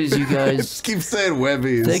the Webbies, you guys. Just keep saying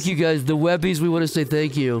Webbies. Thank you guys. The Webbies, we want to say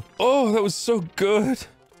thank you. Oh, that was so good.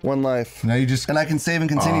 One life. Now you just. And I can save and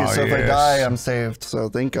continue, Oh, so if I yes. die, I'm saved. So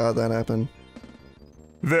thank God that happened.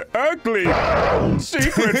 The ugly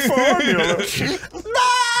secret formula.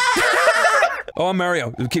 Oh, I'm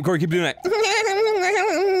Mario. Corey, keep doing that.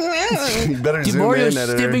 You better Dude, zoom Mario's in,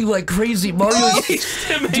 editor. stimming like crazy. Mario's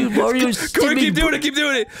Dude, Mario's stimming. Corey, keep doing it. Keep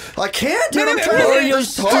doing it. I can't, dude. I'm trying to Mario's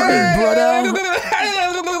it's hard. stimming,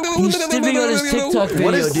 brother. He's stimming on his TikTok video,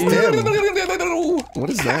 What is dude. stim? What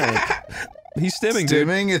is that? He's stimming, dude.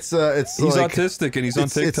 Stimming, it's He's like, autistic and he's on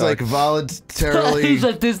TikTok. It's like voluntarily. He's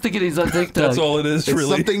autistic and he's on TikTok. That's all it is, It's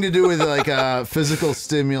really. something to do with like physical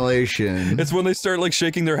stimulation. It's when they start like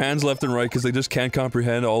shaking their hands left and right because they just can't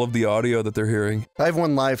comprehend all of the audio that they're hearing. I have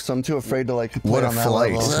one life, so I'm too afraid to like play What a on that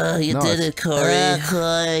flight. level. Oh, you No, did it's- it,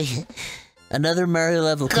 Corey. Another Mario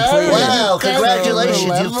level completed. Wow, congratulations. You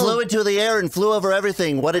Level. flew into the air and flew over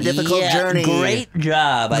everything. What a difficult journey. Great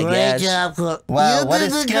job, I guess. Great job, Corey. Wow, what a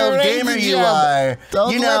skilled gamer you are.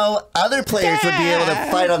 You know, other players would be able to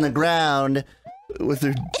fight on the ground with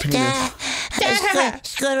their penis.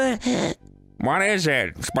 What is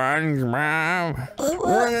it, SpongeBob?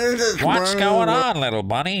 What's going on, little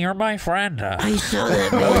bunny? You're my friend. I saw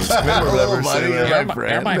that. Little buddy,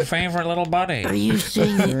 You're my favorite little bunny. Are you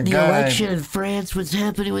saying that the guy. election in France? What's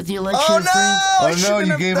happening with the election Oh in France? Oh no,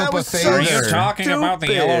 you gave up a Are favor. you talking about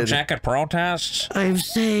the Yellow stupid. Jacket protests? I'm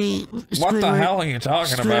saying. What the hell are you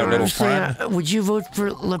talking about, little friend? Would you vote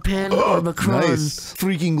for Le Pen or Macron? Nice.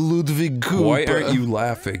 Freaking Ludwig Koopa. Why aren't you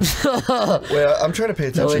laughing? Wait, I'm trying to pay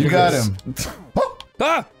attention. You to got this. him.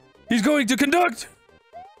 Ah! He's going to conduct!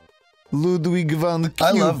 Ludwig van Koopa.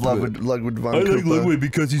 I love Ludwig von I like Koopa. Ludwig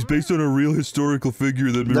because he's based on a real historical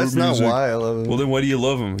figure that That's not music. why I love him. Well, then why do you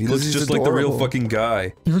love him? He looks he's just like the real adorable. fucking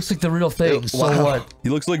guy. He looks like the real thing. So Wow. what? He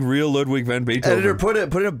looks like real Ludwig van Beethoven. Editor,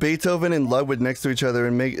 put a Beethoven and Ludwig next to each other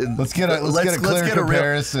and make it. Let's get a clear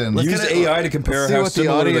comparison. let's Use get a- AI to compare See how what the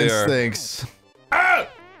similar they audience are. thinks.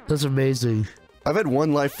 That's amazing. I've had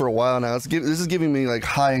one life for a while now. This is giving me like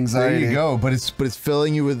high There anxiety. you go. But it's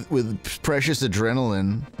filling you with precious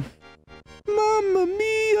adrenaline. Mamma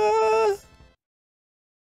mia!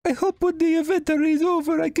 I hope when the event is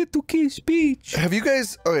over, I get to kiss Peach. Have you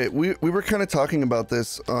guys? Okay, we were kind of talking about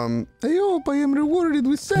this. I hope I am rewarded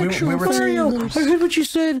with sexual we were Mario, I heard what you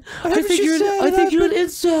said. I think you're an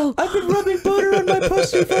incel. I've been rubbing butter on my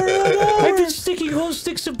pussy for an hour. I've been sticking whole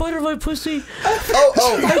sticks of butter in my pussy.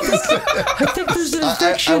 Oh, I think there's an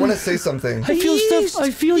infection. I want to say something. I feel stuff. I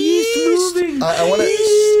feel yeast moving. I want to.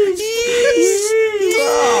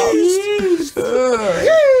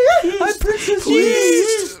 I'm Princess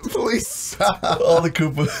Yeast. Please. All the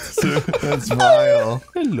Koopas. That's vile.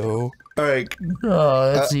 Hello. All right.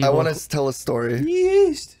 Oh, that's I evil. want to tell a story.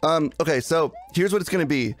 Yes. Okay, so here's what it's gonna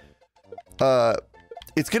be.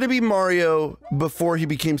 It's gonna be Mario before he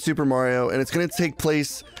became Super Mario, and it's gonna take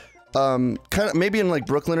place, kind of maybe in like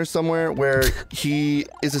Brooklyn or somewhere, where he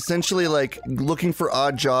is essentially like looking for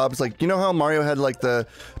odd jobs. Like, you know how Mario had like the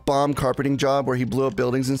bomb carpeting job where he blew up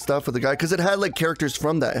buildings and stuff with the guy, because it had like characters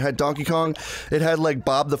from that. It had Donkey Kong, it had like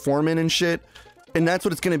Bob the Foreman and shit. And that's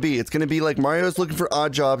what it's gonna be. It's gonna be like Mario's looking for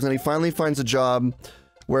odd jobs, and he finally finds a job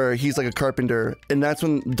where he's like a carpenter, and that's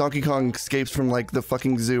when Donkey Kong escapes from like the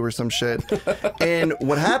fucking zoo or some shit. And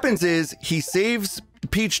what happens is he saves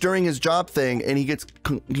Peach during his job thing, and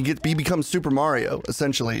he becomes Super Mario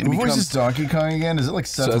essentially. And Who voices Donkey Kong again? Is it like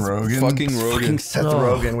Seth Rogen? Fucking Seth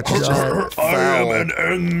Rogen, which is just I am foul. an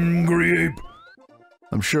angry ape.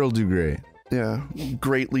 I'm sure he'll do great. Yeah,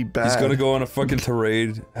 greatly bad. He's gonna go on a fucking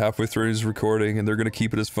tirade halfway through his recording, and they're gonna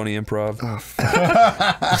keep it as funny improv.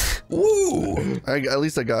 Woo! At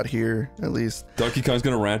least I got here. At least Donkey Kong's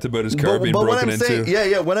gonna rant about his car being broken into.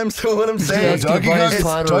 Yeah, what I'm saying. Donkey Kong's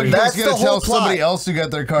gonna tell somebody else who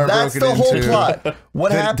got their car broken into. That's the whole plot.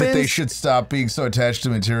 What happens? That they should stop being so attached to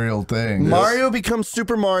material things. Mario becomes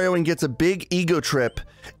Super Mario and gets a big ego trip,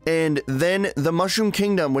 and then the Mushroom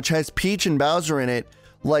Kingdom, which has Peach and Bowser in it,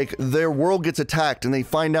 like their world gets attacked, and they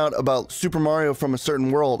find out about Super Mario from a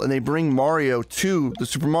certain world, and they bring Mario to the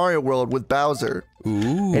Super Mario world with Bowser.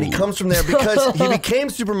 Ooh. And he comes from there because he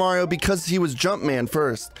became Super Mario because he was Jumpman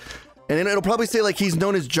first. And then it'll probably say like he's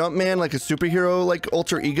known as Jumpman, like a superhero, like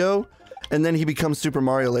alter ego, and then he becomes Super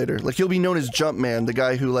Mario later. Like he'll be known as Jumpman, the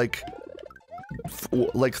guy who like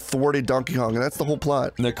thwarted Donkey Kong, and that's the whole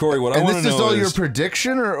plot. Now, Corey, what I want to know is... this is all your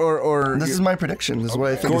prediction, or This is my prediction. This is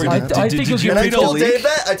what I think. Corey, did you I read a told leak? Dave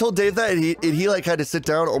that. I told Dave that, and he like had to sit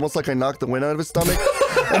down, almost like I knocked the wind out of his stomach.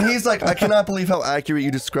 And he's like, I cannot believe how accurate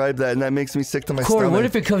you described that, and that makes me sick to my Corey, stomach. what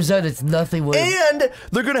if it comes out it's nothing? And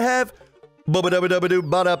they're gonna have they're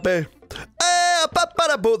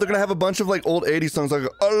gonna have a bunch of like old 80s songs like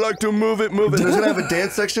I like to move it. There's gonna have a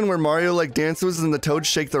dance section where Mario like dances and the Toads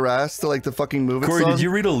shake their ass to like the fucking move it Corey, song. did you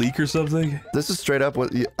read a leak or something? This is straight up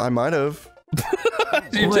what I might have.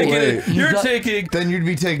 You're taking. Then you'd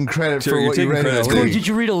be taking credit Sure, for you're what you taking read. credit. Corey, did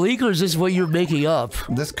you read a leak, or is this what you're making up?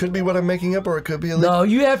 This could be what I'm making up, or it could be a leak. No,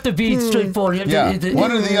 you have to be straightforward. You have to,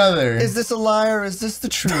 one or the other. Is this a lie or is this the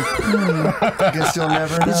truth? I guess you'll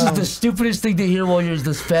never know. This is the stupidest thing to hear while you're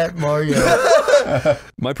this fat Mario.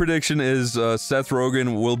 My prediction is Seth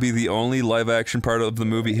Rogen will be the only live-action part of the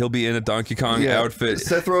movie. He'll be in a Donkey Kong outfit.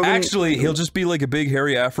 Seth Rogen. Actually, he'll just be like a big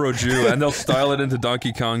hairy Afro Jew, and they'll style it into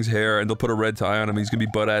Donkey Kong's hair, and they'll put a red tie on him. He's gonna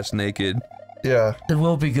be butt-ass naked. Yeah. It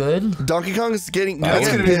will be good. Donkey Kong is getting. That's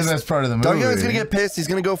gonna be the best part of the movie. Donkey Kong's gonna get pissed. He's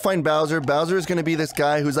gonna go find Bowser. Bowser is gonna be this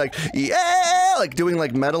guy who's like, yeah, like doing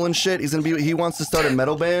like metal and shit. He's gonna be. He wants to start a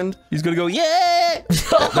metal band. He's gonna go, yeah.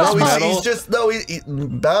 No, he's just no.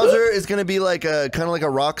 Bowser is gonna be like a kind of like a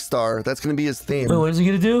rock star. That's gonna be his theme. Wait, what is he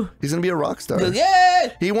gonna do? He's gonna be a rock star.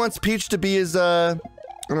 Yeah. He wants Peach to be his I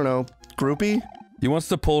don't know, groupie. He wants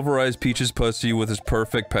to pulverize Peach's pussy with his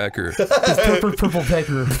perfect pecker. His purple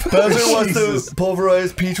pecker. Bowser wants to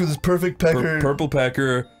pulverize Peach with his perfect pecker. Purple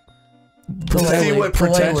pecker. See what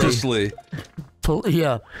Pretentiously.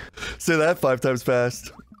 Yeah. Say that 5 times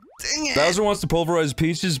fast. Dang it. Bowser wants to pulverize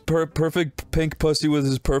Peach's perfect pink pussy with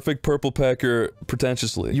his perfect purple pecker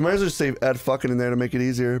pretentiously. You might as well say add fucking in there to make it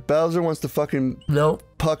easier. Bowser wants to fucking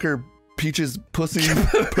pucker Peach's pussy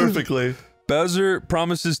perfectly. Bowser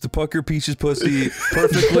promises to pucker Peach's pussy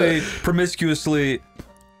perfectly, promiscuously,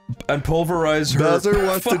 and pulverize her. Bowser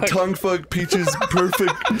wants to tongue fuck Peach's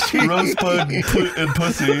perfect rosebud and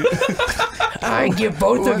pussy. I give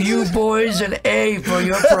both of you boys an A for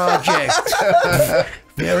your project.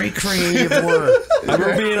 Very creative work. I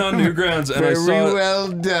remember being on Newgrounds and I saw Very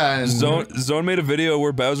well done. Zone made a video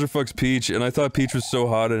where Bowser fucks Peach, and I thought Peach was so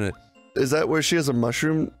hot in it. Is that where she has a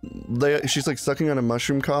mushroom? She's like sucking on a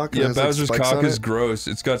mushroom cock? Yeah, has, Bowser's like, cock is it? gross.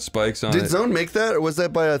 It's got spikes on it. Did Zone make that, or was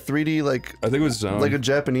that by a 3D, like... I think it was Zone. Like a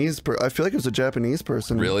Japanese I feel like it was a Japanese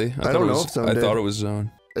person. Really? I don't know if Zone did. I thought it was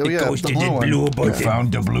Zone. Oh, yeah, goes to the blue button.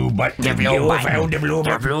 Found the blue button. The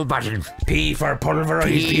blue button. P for pulverized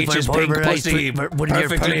Peach's pink pussy.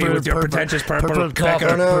 Perfectly with your pretentious purple pecker.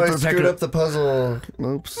 Oh no, I screwed up the puzzle.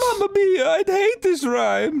 Oops. Mamma mia, I'd hate this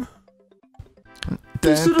rhyme.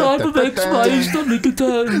 This rhyme makes my stomach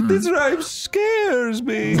turn. This rhyme scares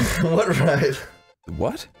me. What rhyme?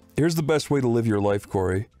 What? Here's the best way to live your life,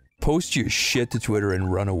 Corey. Post your shit to Twitter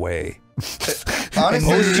and run away. Honestly,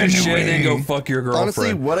 Post your shit and go fuck your girlfriend.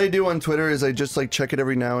 Honestly, what I do on Twitter is I just like check it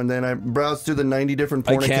every now and then. I browse through the 90 different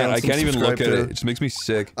porn accounts. I can't even look at to. it. It just makes me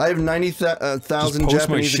sick. I have 90,000 post Japanese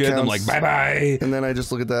my shit accounts. and I'm like, bye-bye. And then I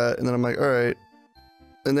just look at that and then I'm like, all right.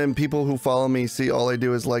 And then people who follow me see all I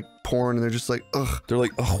do is like porn and they're just like, ugh. They're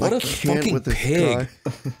like, oh, what a fucking with this pig.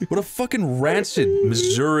 What a fucking rancid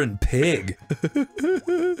Missourian pig. Do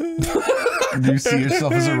you see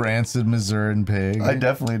yourself as a rancid Missourian pig? I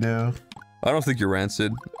definitely do. I don't think you're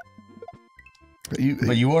rancid. But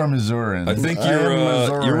you are Missourian. I think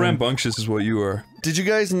you're rambunctious is what you are. Did you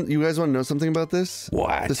guys want to know something about this?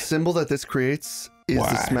 What? The symbol that this creates is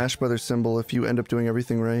the Smash Brothers symbol if you end up doing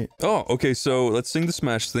everything right. Oh, okay, so let's sing the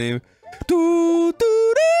Smash theme.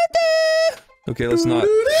 Okay, let's not.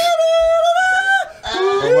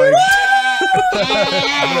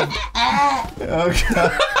 Oh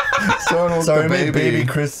god. Someone woke Sorry, the made baby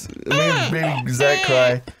Chris, baby Zach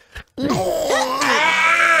cry.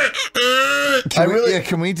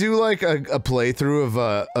 Can we do like a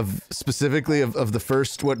playthrough of specifically of the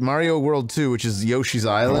first Mario World 2, which is Yoshi's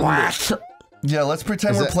Island? Yeah, let's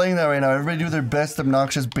pretend we're playing that right now. Everybody do their best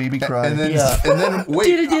obnoxious baby cry. And then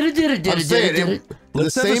wait. I'm saying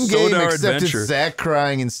the same game except it's Zach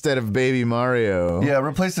crying instead of Baby Mario. Yeah,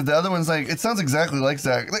 replace it. The other one's like, it sounds exactly like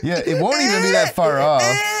Zach. Yeah, it won't even be that far off.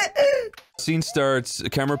 Scene starts,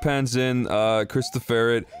 camera pans in, Chris the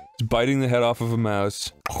Ferret is biting the head off of a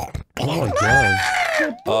mouse. Oh my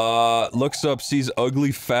god. Looks up, sees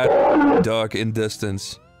ugly fat duck in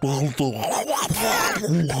distance.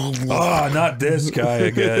 Ah, not this guy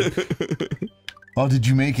again. Oh, did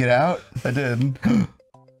you make it out? I did.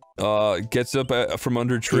 Gets up from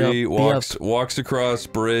under tree, walks across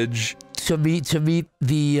bridge. To meet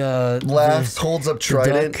the laughs, holds up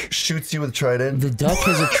trident, shoots you with trident. The duck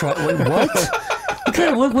has a trident. Wait, what?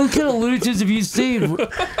 What kind of lunatics have you seen?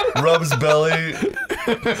 Rubs belly.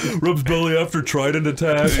 Rubs belly after trident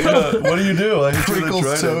attack. Yeah, what do you do? I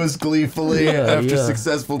Crinkles toes gleefully after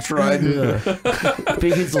successful trident.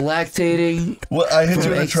 Bacon's lactating. What? I hit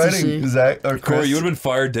you with a trident, Zach or Chris. Corey, you would have been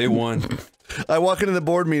fired day one. I walk into the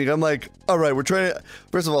board meeting. I'm like, all right, we're trying to.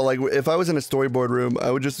 First of all, like, if I was in a storyboard room,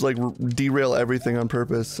 I would just like derail everything on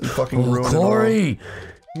purpose and fucking ruin Corey,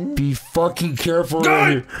 it all. be fucking careful.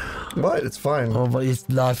 What? It's fine. Oh, but it's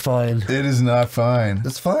not fine. It is not fine.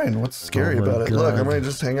 It's fine. What's scary about it? Look, I'm gonna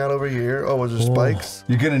just hang out over here. Oh, was there spikes?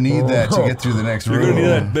 You're gonna need that to get through the next room. You're gonna need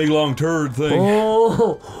that big long turd thing.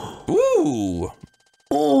 Oh. Ooh.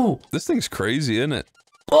 Oh. This thing's crazy, isn't it?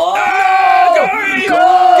 Oh! Get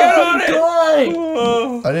on it!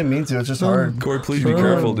 I didn't mean to. It's just hard. Corey, please be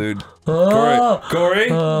careful, dude. Corey?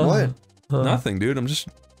 What? Nothing, dude. I'm just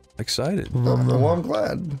excited. Well, I'm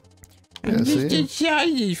glad. Yeah, I'm see? just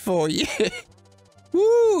excited for you.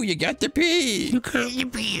 Woo, you got the pee. You got the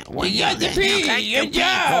pee. You got the pee. Good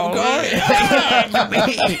job, Corey.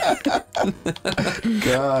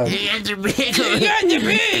 God. You got the pee. You got the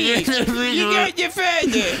pee. You got the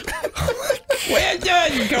feather. Well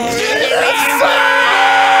done, Corey.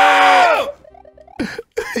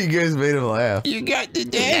 You guys made him laugh. You got the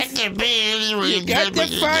death. You got the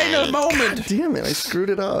final moment. Damn it, I screwed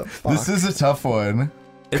it up. Fuck. This is a tough one.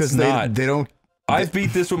 It's not. They don't. I've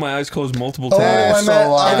beat this with my eyes closed multiple Oh, times.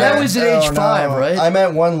 that was at age 5, right? I'm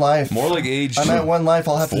at 1 life. More like age I'm at 1 life.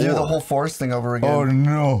 I'll have to do 4. the whole forest thing over again. Oh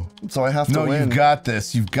no. So I have to No, win. you've got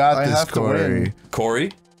this. You've got I this, have to Corey. win.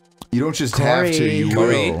 Corey? You don't just have to. You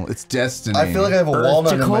Corey. will. It's destiny. I feel like I have a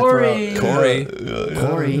walnut in my Corey. throat. Corey.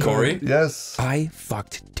 Corey. Corey? Yes. I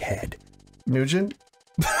fucked Ted. Nugent?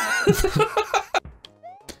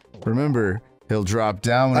 Remember, he'll drop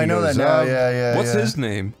down when I he know goes that now. up, Yeah. What's his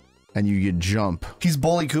name? and you jump. He's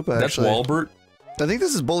Bully Koopa, That's actually. Walbert? I think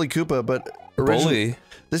this is Bully Koopa, but originally... Bully?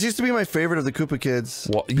 This used to be my favorite of the Koopa kids.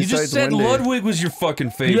 You just said Wendy. Ludwig was your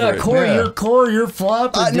fucking favorite. Yeah, Corey, you're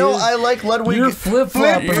flopping, dude. No, I like Ludwig. You're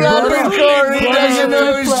flip-flopping. Flip-flopping, Corey. He doesn't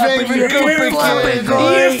know his favorite Koopa kid. You're flopping.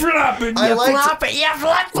 You're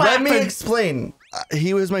flopping. Let me explain.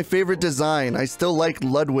 He was my favorite design. I still like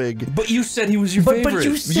Ludwig. But you said he was your favorite. But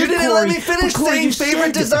you said, You didn't let me finish saying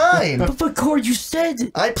favorite design. But Corey, you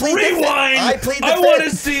said... I played Rewind! I want to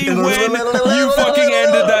see when you fucking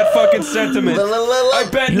ended that fucking sentiment. I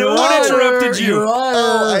bet no one interrupted you. Your Honor.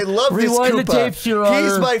 Oh, I love this Rewind Koopa. the tapes, Your Honor.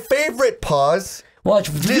 He's my favorite, Pause.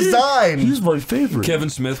 Watch. Design. He's my favorite. Kevin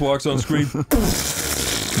Smith walks on screen.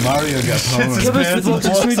 Mario got pwned. Kevin Smith walks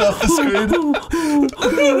off the screen.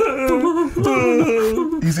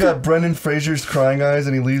 He's got Brendan Fraser's crying eyes,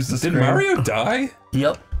 and he leaves the screen. Did Mario die?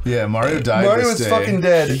 Yep. Yeah, Mario died. Mario this was day. fucking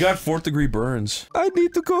dead. He got 4th-degree burns. I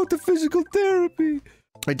need to go to physical therapy.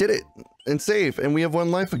 I did it. and save, and we have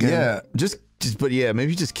one life again. Yeah, but yeah,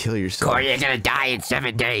 maybe just kill yourself. Corey, you're gonna die in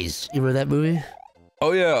 7 days. You remember that movie?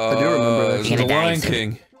 Oh yeah, I do remember that. The Lion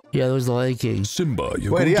King. Yeah, that was the Lion King. Simba,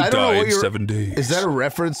 you're Wait, going to I don't know die what in 7 days. Is that a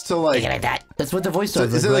reference to like? That's what the voice So,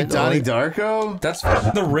 sounds is it like, like Donnie Darko? That's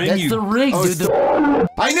the ring. That's the ring, Oh, dude.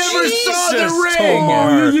 I never saw the ring.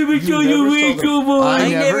 Tomar. You never saw the ring, come on. I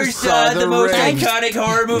never saw the most ring. iconic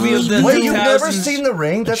horror movie of the Wait, you've never 2000s. seen The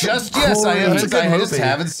Ring? That's Just yes, I That's a good I just movie.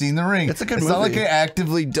 haven't seen the ring. It's a good It's movie. not like I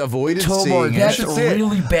actively avoided Tomar, seeing that's it.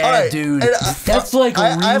 really bad, All right, dude. and That's like I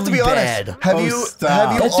really have to be bad. honest. Have Oh, you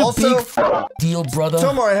stop. That's also a big deal, brother.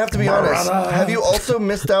 Tomar, I have to be honest. Have you also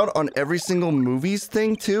missed out on every single movies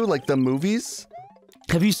thing too? Like the movies?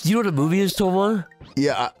 Have you know what a movie is, Tomar?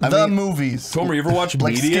 Yeah, I The mean, movies. Tomar, you ever watch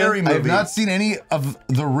Like Media? Scary I Movie. have not seen any of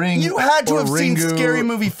the Ring. You had to or have seen Ringu. Scary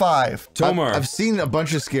Movie 5. Tomar, I've seen a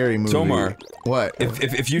bunch of scary movies. Tomar. What?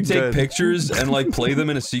 if you take Good. pictures and like play them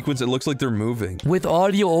in a sequence, it looks like they're moving. With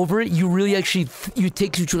audio over it, you really actually you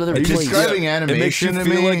take you to another Are you place. describing It makes you animation to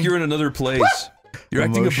feel me? like you're in another place. You're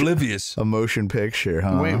acting Emotion. oblivious. A motion picture,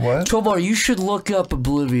 huh? Wait, what? Tomar, you should look up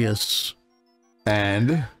Oblivious.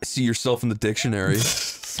 And See yourself in the dictionary.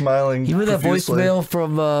 Smiling. You remember that profusely.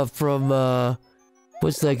 voicemail from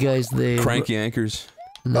what's that guy's name? Cranky anchors.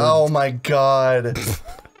 Oh my god.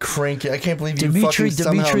 Cranky. I can't believe you Dimitri fucking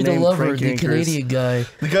somehow the named lover, Cranky the Anchors. Canadian guy.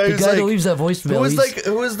 The guy who's that like, leaves that voicemail. Who was he's,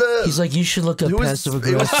 who was the... he's like, you should look up who was- passive it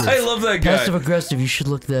was- aggressive. I love that guy. Passive aggressive, you should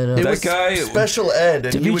look that up. It That was guy- Special Ed,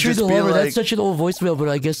 and he would Dimitri just the be lover, like... that's such an old voicemail, but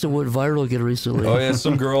I guess it went viral again recently. Oh yeah,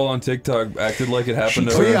 some girl on TikTok acted like it happened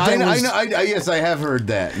to oh, yeah, her. I know. Yes, I have heard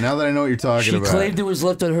that. Now that I know what you're talking She about. claimed it was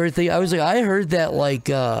left on her thing. I was like, I heard that like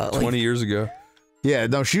 20 years ago. Yeah,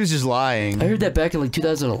 no, she was just lying. I heard that back in like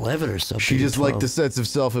 2011 or something. She just liked 12. the sense of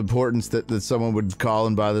self-importance that someone would call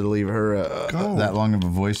and bother to leave her that long of a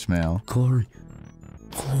voicemail. Corey.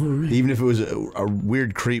 Even if it was a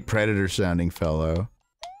weird creep predator-sounding fellow.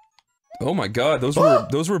 Oh my god,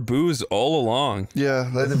 those were boos all along. Yeah,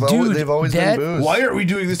 Dude, they've always that- been booze. Why aren't we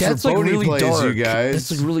doing this That's for like Boney really Plays, dark. you guys?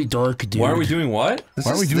 That's like really dark, dude. Why are we doing what?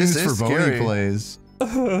 Why are we doing this for Boney scary. Plays?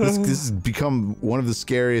 This has become one of the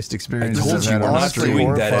scariest experiences told I've you had we're on not stream.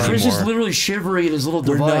 doing that Chris anymore. is literally shivering in his little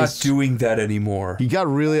We're device. not doing that anymore. He got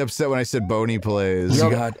really upset when I said Boney Plays. We're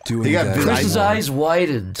not doing He got that bit- Chris's anymore. eyes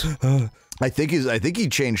widened. I think he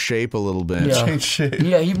changed shape a little bit. Yeah. Change shape.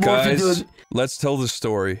 Yeah, he morphed into Guys, a... let's tell the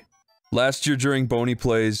story. Last year during Boney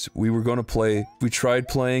Plays, we were gonna play. We tried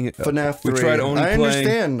playing FNAF 3. We tried only I playing.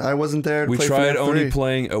 understand. I wasn't there to We play tried FNAF only 3.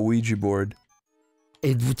 playing a Ouija board.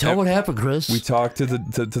 Tell what happened, Chris. We talked to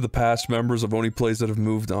the past members of Oney Plays that have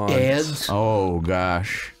moved on. And... Oh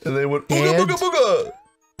gosh. And they went, And- booga, booga, booga.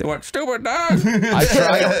 They went stupid dog.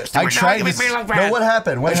 I tried to. No, what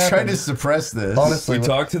happened? What I tried happened? to suppress this. Honestly, We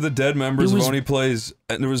talked to the dead members It of was- Oney Plays,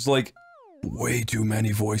 and there was like way too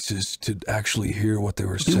many voices to actually hear what they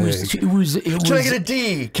were It saying. was... Can I get a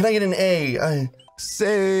D? Can I get an A?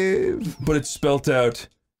 Save. But it spelt out,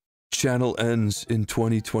 channel ends in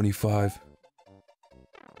 2025.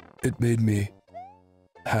 It made me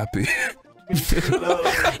happy.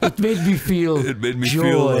 It made me feel It made me joy.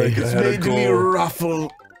 feel like I It's had a made me goal.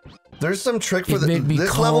 ruffle. There's some trick for It made me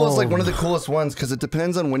this level is like calm. one of the coolest ones because it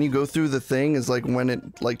depends on when you go through the thing is like when it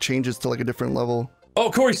like changes to like a different level. Oh,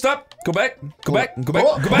 Corey, stop! Go back! Go back! Go back!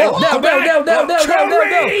 Oh, Go back! No, Go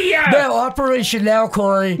back! no. No, Operation Now,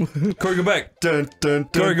 Corey. Corey, go back! Dun, dun,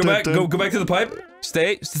 dun, Corey, go dun, back! dun. Go back to the pipe!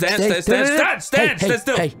 Stand Hey,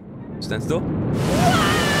 still! hey, Stand still!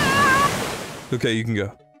 Okay, you can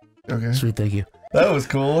go. Okay, Sweet, thank you. that was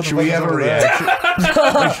cool. What the Should we fuck have a was that?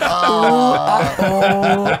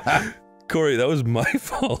 reaction? Corey, that was my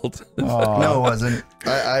fault. No, it wasn't.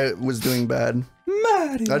 I was doing bad.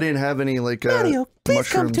 Mario, I didn't have any like Mario, please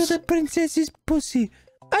mushrooms. come to the princess's pussy.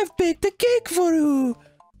 I've baked a cake for you.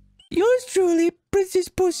 Yours truly, Princess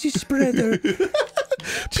Pussy Spreader.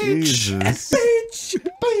 Jesus. Peach!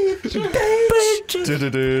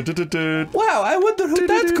 Du-du-du-du-du-du. Wow, I wonder who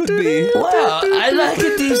that could be. Wow, I like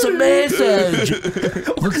it. This message.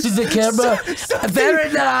 Looks in the camera. Very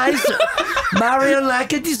nice. Mario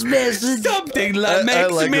like it. This message. Something I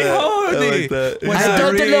makes like me that. horny. I like that. When I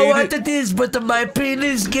don't know read what it is, but my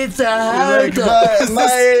penis gets Like hard. my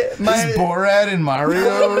Is Borat and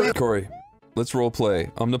Mario? Corey, let's role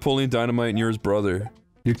play. I'm Napoleon Dynamite and you're his brother.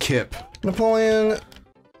 You're Kip. Napoleon.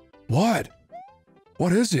 What?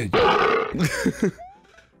 What is it? That's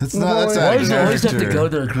not. That's Why out of does it always have to character. go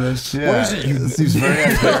there, Chris? Yeah, what is it? It seems very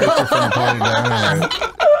out of character for Napoleon Dynamite.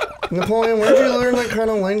 Napoleon, where'd you learn that kind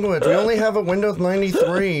of language? We only have a Windows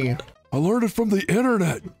 93. I learned it from the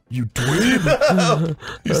internet, you dweeb.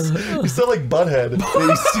 You sound like Butthead.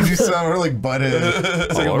 You sound more like Butthead.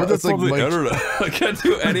 It's like, I learned it from the internet. I can't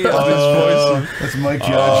do any of his voices. That's Mike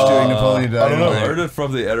Judge doing Napoleon Dynamite. I don't know. I learned it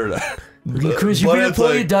from the internet. Okay, Chris, you be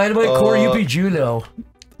Napoleon Dynamite, Corey, you be Juno.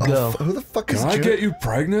 Go. Who the fuck is Can I get you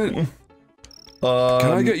pregnant?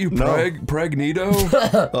 Can I get you pregnito?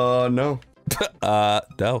 No.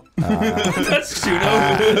 No. That's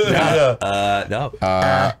Juno. No.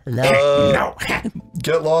 No.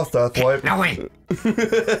 Get lost, Athwipe. No way.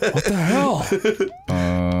 What the hell?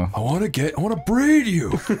 I want to breed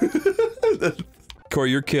you.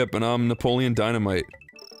 Corey, you're Kip, and I'm Napoleon Dynamite.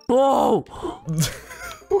 Whoa!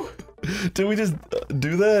 Did we just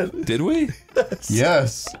do that? Did we?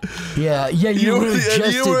 Yes. Yeah, you really just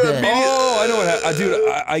did that. Oh, I know what happened. Dude,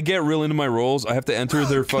 I get real into my roles. I have to enter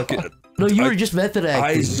their fucking... No, you were just method acting.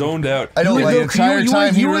 I zoned out. I don't like the entire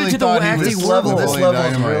time he really thought he was this level is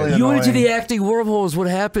really You went into annoying. the acting wormhole is what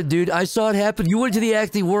happened, dude. I saw it happen. You went to the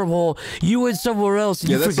acting wormhole. You went somewhere else.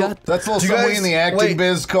 And Yeah, you forgot. that's a little something in the acting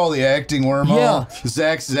biz called the acting wormhole. Yeah.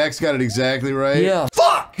 Zach's got it exactly right. Yeah.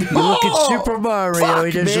 Fuck! You look at Super Mario. Fuck,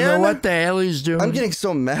 He doesn't know man. what the hell he's doing. I'm getting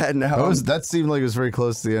so mad now. That seemed like it was very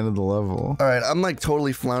close to the end of the level. Alright, I'm like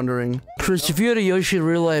totally floundering. Chris, if you had a Yoshi in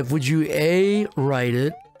real life, would you A, write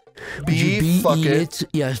it? Would you B, fuck eat it.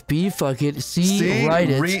 Yes, B, fuck it. C, write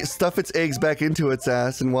it. Stuff its eggs back into its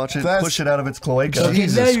ass and watch it That's- push it out of its cloaca. Okay,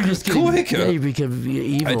 now you're just getting, Cloaca. now you become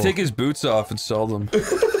evil. I take his boots off and sell them.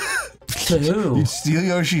 To who? You'd steal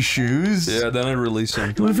Yoshi's shoes? Yeah, then I release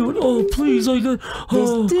him. What if you went, oh, please, I got,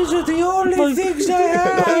 oh, These are the only things I my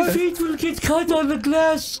have. feet will get cut on the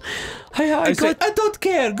glass. I say, got, I don't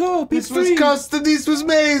care. Go, be This was free. custom. This was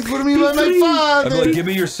made for me by my free. I'd father. be like, give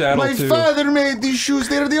me your saddle My too. father made these shoes.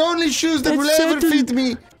 They're the only shoes that That's will ever certain. fit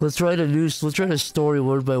me. let's write a story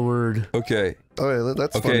word by word. Okay. Alright,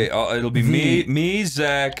 that's Okay, fun. it'll be me,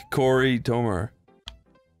 Zach, Corey, Tomar.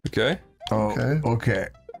 Okay? Oh, okay.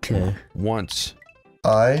 Okay. Once.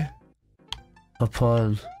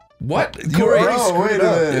 Upon. What? You Corey, already Oh, screwed wait a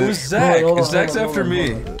up. minute. it was Zach. Hold on, Zach's hold on, after hold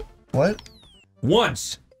me. on. What?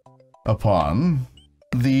 Once. Upon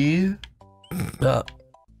The...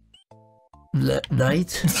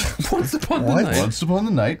 Night? Once upon What? the night. once upon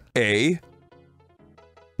the night, A.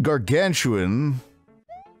 gargantuan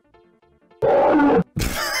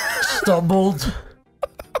Stumbled.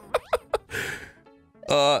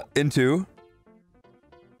 Into.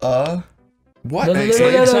 What? No,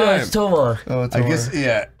 Same time. it's Tomar. Oh, it's I over. guess,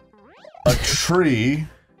 yeah. A tree.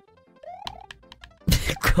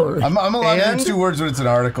 Corey. I'm allowed to And? do 2 words when it's an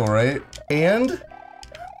article, right? And?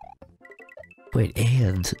 Wait,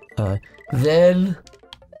 and, then,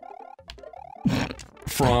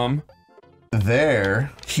 From.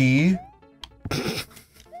 There. He...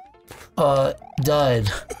 died.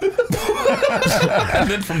 And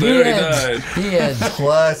then from The there he end. died. The end.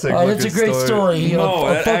 Classic Oh, that's a looking great story. No,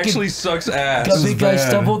 A that fucking actually sucks ass. big guy bad.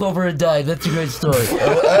 stumbled over and died. That's a great story.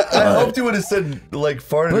 I hoped you would have said, like,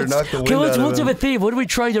 farted or knocked the wind let's out of have him. a theme. What are we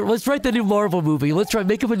trying to? Let's write the new Marvel movie. Let's try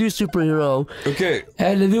make him a new superhero. Okay.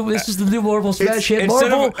 And this is the new Marvel smash hit.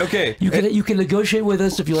 instead Marvel. of- okay. You can negotiate with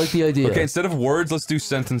us if you like the idea. Okay, instead of words, let's do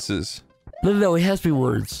sentences. No. It has to be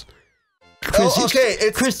words. Chris, okay,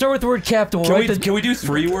 it's... Chris, start with the word captain. We'll write the Can we do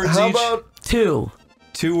 3 words How each? about... 2.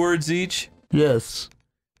 2 words each? Yes.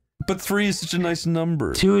 But 3 is such a nice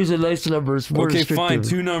number. 2 is a nice number. It's more Okay, fine. restrictive.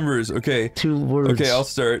 2 numbers. Okay. 2 words. Okay, I'll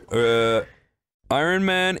start. Iron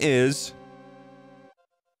Man is...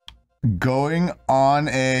 Going on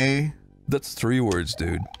a... That's 3 words,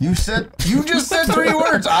 dude. You just said 3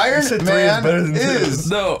 words. Iron said 3 is Man better than 2. is.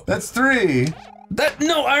 No. That's 3.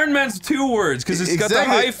 No, Iron Man's 2 words, because it's got the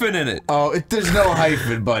Exactly. hyphen in it. Oh, there's no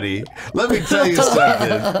hyphen, buddy. Let me tell you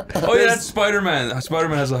something. Oh yeah, that's Spider-Man.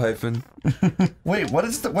 Spider-Man has a hyphen. Wait, what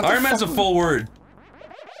is the... What Iron the Man's a fuck- full word.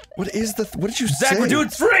 What is the... What did you Zach, say? we're doing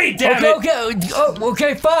 3, damn it!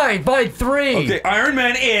 Okay, fine. Fine, 3. Okay, Iron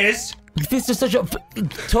Man is... This is such a...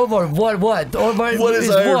 Tomar, what? What is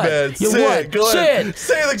Iron what? Man? Yeah, Say what? it. Go Say ahead. it.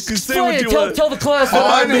 Say what Explain you it. want. Tell the class what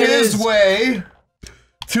On Iron Man his is. way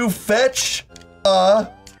To fetch a...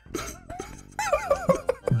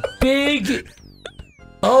 Big,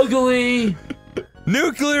 ugly...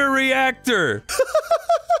 Nuclear reactor!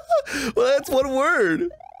 Well, that's 1 word.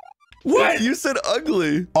 What? You said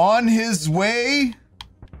ugly. on his way.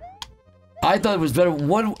 I thought it was better.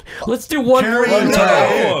 Let's do 1 word at a Carrying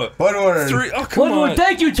time. No. away. 1 word. 3, oh come 1 on. word.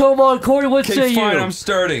 Thank you, Tomar. Corey, what say Okay, fine, you? I'm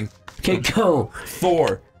starting. Okay, go.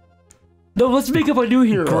 Thor. No, let's make up a new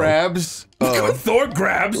hero. Grabs. Thor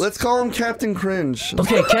grabs. Let's call him Captain Cringe.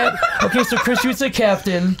 Okay, okay, so Chris, you would say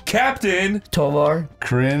captain. Captain. Tomar.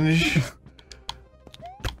 Cringe.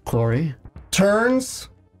 Corey. Turns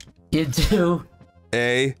into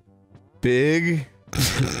a big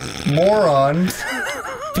moron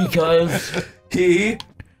because he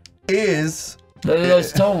is. No,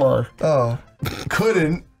 it's Tomar. Oh.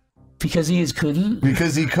 Couldn't. Because he couldn't?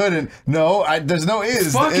 Because he couldn't. No, there's no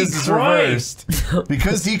is. The is is reversed.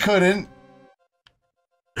 Because he couldn't.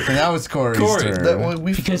 And that was Corey's turn.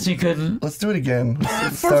 Because he couldn't. Let's do it again.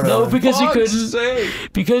 No, because he couldn't.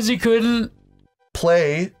 Because he couldn't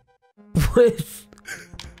play with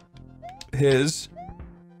his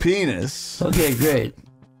penis. Okay, great.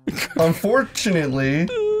 Unfortunately,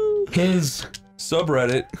 his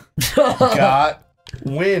subreddit got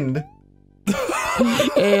wind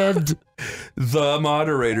and the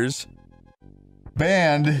moderators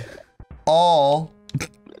banned all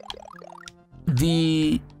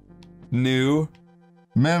the new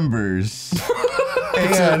members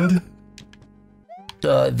and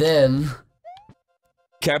then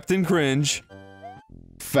Captain Cringe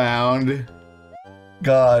found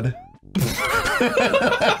God.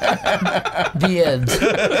 The end.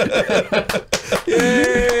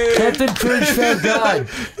 Captain Cringe found God.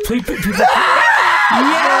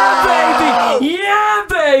 Yeah, baby! Yeah,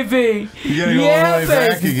 baby! You gotta go all the way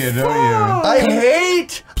back again, don't you? I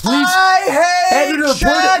hate. Please, editor,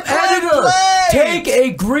 take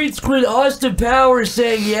a green screen Austin Powers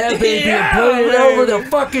saying "Yeah, baby" and put it over the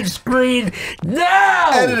fucking screen now.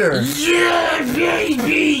 Editor. Yeah,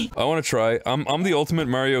 baby. I want to try. I'm the ultimate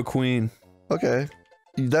Mario Queen. Okay.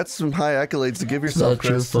 That's some high accolades to give yourself,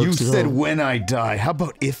 Chris. You said when I die. How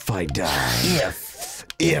about if I die?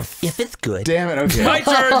 If it's good. Damn it, okay. My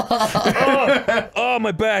turn! oh,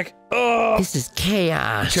 my back. Oh. This is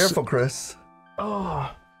chaos. Careful, Chris.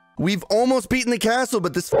 Oh. We've almost beaten the castle,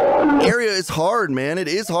 but this area is hard, man. It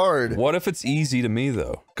is hard. What if it's easy to me,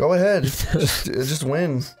 though? Go ahead. just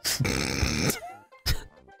win.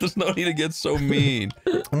 There's no need to get so mean.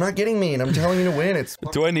 I'm not getting mean. I'm telling you to win. It's.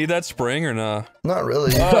 Do I need that spring or not? Not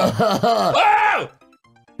really. Oh!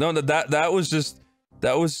 No, that was just.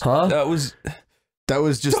 That was. That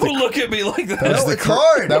was just. Don't look at me like that. No, it's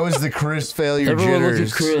hard. That was the Chris failure Everyone jitters. look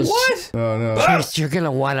at Chris. What? Oh no. Chris, you're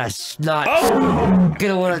gonna wanna snot. You're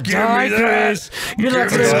gonna wanna Give die, me that. Chris. You're not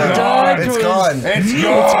It's gonna gone. die, Chris. It's gone. It's It's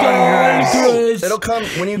gone, Chris. It'll come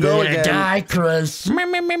when you You're go gonna again. die, Chris.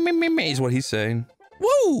 Me is what he's saying.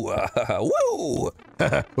 Woo! Woo!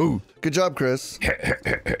 Ooh. Good job, Chris.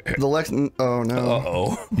 The Lex. Oh no.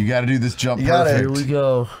 Uh-oh. You gotta do this jump You got it. perfect. Here we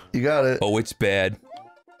go. You got it. Oh, it's bad.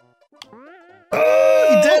 Oh,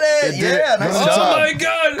 you did it! It did Yeah, it. nice Go to the job. Oh my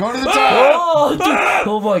god! Go to the Ah! top. Oh, dude.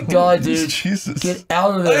 Oh my god, dude. Jesus. Get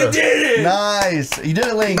out of there. I did it! Nice. You did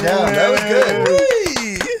it laying down. That was good.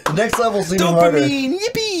 The next level's even harder. Dopamine!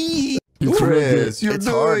 Yippee! Chris, you're It's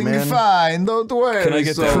hard, doing man. fine. Don't worry. Can I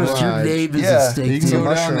get so that? Chris, your much. name is Yeah, at You stake. can It's a go dude.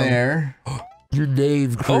 down mushroom. there. Your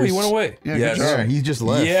name, Chris. Oh, he went away. Yeah, good yes. job. Yeah, he just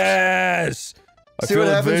left. Yes! I See feel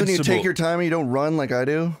what happens when you invincible. take your time and you don't run like I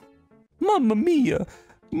do? Mamma mia.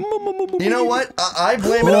 Mamma mia. You know what? I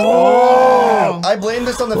blame it on. Oh! I blame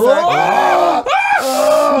this on the fact.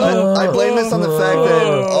 I blame this on the fact that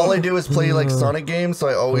all I do is play like Sonic games, so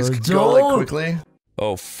I always go like quickly.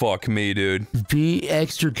 Oh, fuck me, dude. Be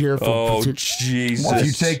extra careful. Oh, Protect- Jesus. If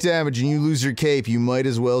you take damage and you lose your cape, you might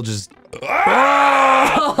as well just.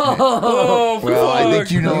 Oh, Well, I think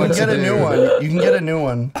fuck. you know You what can to get a new do. one. You can get a new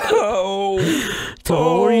one. Oh.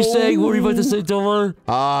 Tomo, what were you saying? What were you about to say, Tomo?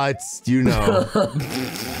 It's you know.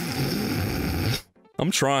 I'm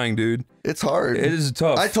trying, dude. It's hard. It is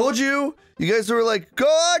tough. I told you. You guys were like, go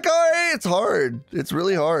on, Corey. It's hard. It's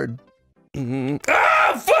really hard.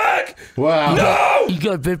 Ah, fuck! Wow. No! You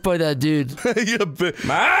got bit by that dude. you got bit.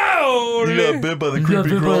 Ow! You got bit by the You got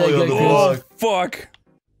creepy bit by that crawly on the guy, block. Fuck.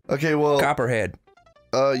 Okay, well, Copperhead.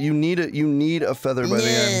 you need a feather by the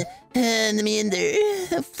end. Let me in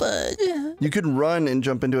there. Fuck. You could run and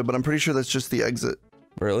jump into it, but I'm pretty sure that's just the exit.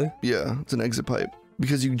 Really? Yeah, it's an exit pipe.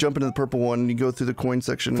 Because you jump into the purple one and you go through the coin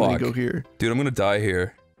section and then you Fuck. go here. Dude, I'm gonna die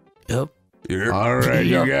here. Yep. Here. All right,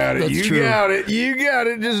 Yeah, you got it. that's You true. got it. You got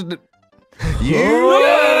it. Just. You.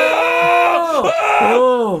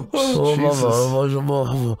 Oh,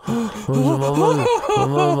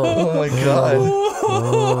 Oh my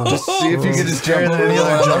god. Just see if you can just jump Scarier than over any the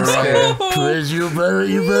other ledge, jump right? scare. Chris, you better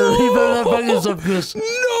not fuck yourself, Chris.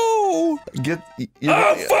 No! Get.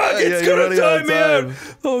 Oh, fuck! It's you're gonna running out time of me time. out!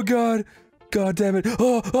 Oh, God. God damn it.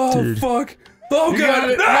 Oh, Dude. fuck. Oh,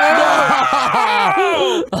 God. got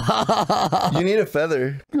No! You need a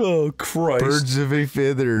feather. Oh, Christ. Birds of a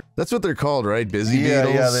feather. That's what they're called, right? Busy Yeah,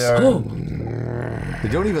 beetles. yeah, they are. Oh, They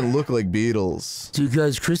don't even look like beetles. dude,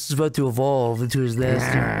 guys, Chris is about to evolve into his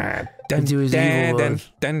nasty, into his evil mode.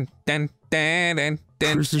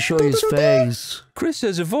 Chris is showing his fangs. Chris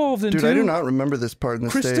has evolved into... Dude, I do not remember this part in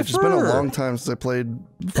the stage. It's been a long time since I played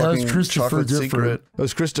fucking Chocolate Secret. It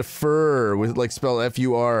was Christopher, with like spelled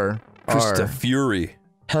F-U-R. Krista Fury.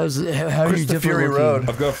 How are you different Fury looking? Road.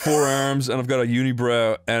 I've got 4 arms, and I've got a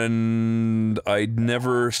unibrow, and I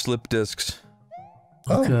never slip discs.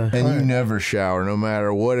 Okay. And you never shower, no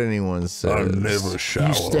matter what anyone says. I never shower.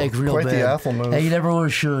 You stank real Quite bad. the Apple move. And you never wear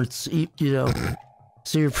shirts, you know.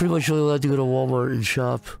 So you're pretty much only allowed to go to Walmart and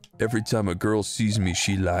shop. Every time a girl sees me,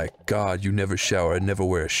 she like, God, you never shower, I never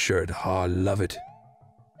wear a shirt. Oh, I love it.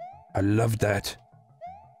 I love that.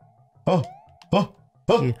 Oh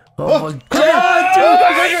my God!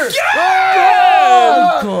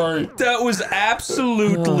 God! That was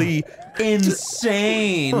absolutely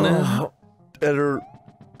insane. Oh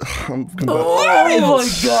I'm my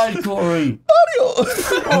God, Corey!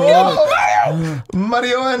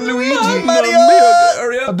 Mario and Luigi.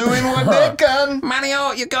 Hurry up. Doing what they can.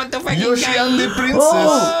 Mario, you got the fucking Yoshi guy. and the princess.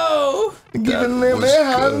 Oh. Giving them a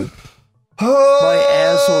hand. My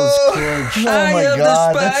asshole is clenched. Oh my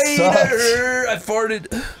God, that sucks. I farted.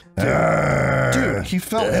 Dude, he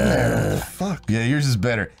fell in there. What the fuck? Yeah, yours is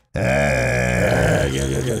better. But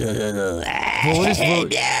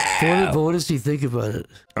what does he think about it?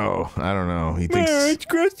 Oh, I don't know. He thinks. It's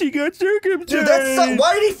Krusty got circumcised. Dude, that's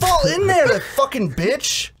why did he fall in there, that fucking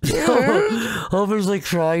bitch? Homer's like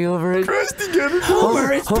crying over it. Krusty got it.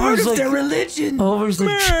 Homer, it's part of like, their religion. Homer's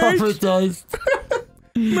like traumatized.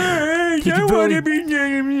 Marge, I want to be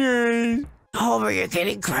circumcised. Homer, you're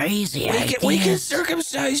getting crazy. We can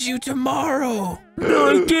circumcise you tomorrow. No,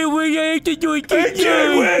 I can't wait. I have to do it today. I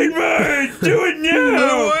can't wait, Marge. Do it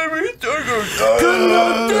now.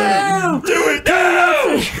 Do it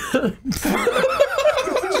now.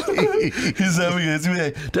 He's having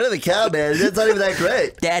a don't have a cow, man. That's not even that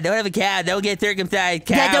great. Dad, don't have a cow. Don't get circumcised,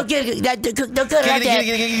 cow. Dad, don't get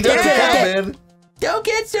Man. Don't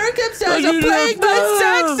get circumcised. I'm playing my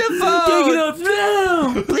saxophone. Take it off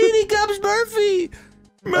now. Bleeding Gums Murphy.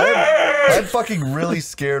 I'm fucking really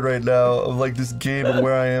scared right now of like this game and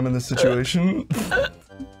where I am in this situation.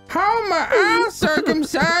 Homer, I'll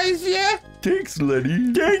circumcise you. Thanks,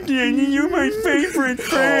 Lenny. Thank you, you're my favorite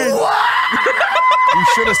friend. You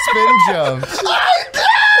should have spin jumped.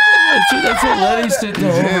 That's what Lenny said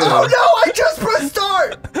to Homer. Oh no, I just pressed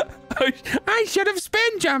start! I should have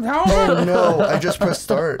spin jumped, Homer. Oh no, I just pressed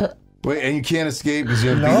start. Wait, and you can't escape because you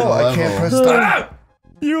have No, I can't press start.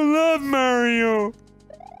 You love Mario.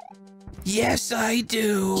 Yes, I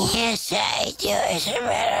do. Yes, I do, as a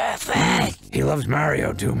matter of fact. He loves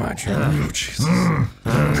Mario too much. Oh Jesus.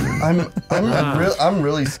 I'm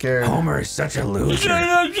really scared. Homer is such a loser. Shut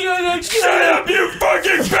up, you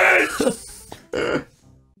fucking bitch!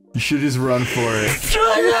 You should just run for it.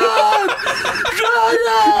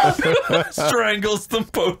 Strangles them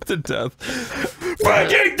both to death.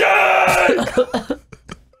 Fucking die!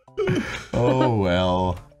 Oh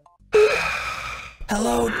well.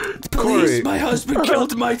 Hello, police. Corey. My husband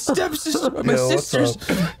killed my stepsister, my sisters.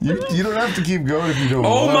 You don't have to keep going if you don't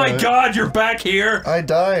Oh want. my God, you're back here. I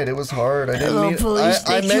died. It was hard. I didn't mean. Police,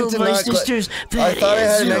 I they meant killed to my not. sisters. I thought I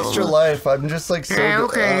had an Badass. extra life. I'm just like so.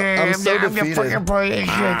 I'm so defeated.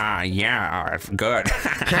 Yeah, good.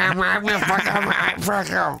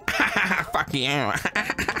 Fuck you.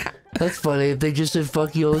 That's funny. If they just said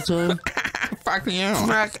 "fuck you" all the time. Fuck you.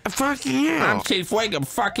 Fuck you. I'm Chief Wiggum.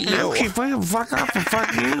 Fuck you. I'm Chief Wiggum. Fuck off and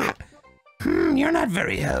fuck you. You're not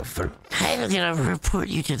very helpful. I'm gonna report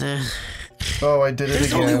you to the. Oh, I did it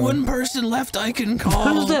There's again. only one person left I can Who's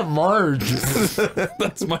call. that Marge?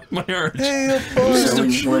 That's my urge. Hey,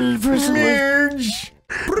 Just one person left.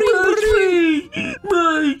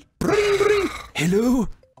 Hello?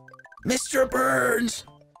 Mr. Burns.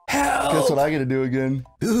 Help. Guess what I gotta do again?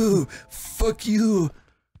 Ooh, fuck you.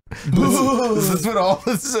 This is what all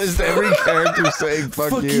this is. Every character saying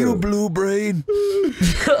 "fuck you." Blue Brain.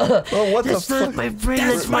 Oh, what That's the not fuck? my brain.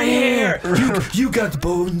 That's my hair. You got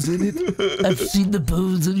bones in it. I've seen the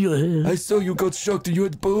bones in your hair. I saw you got shocked and you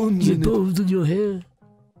had bones Your in it. bones in your hair.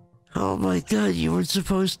 Oh my God! You weren't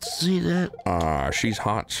supposed to see that. She's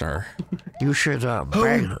hot, sir. You should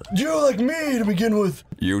bang her. You're like me to begin with.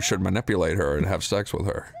 You should manipulate her and have sex with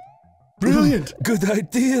her. Brilliant. Good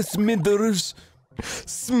idea, Smithers.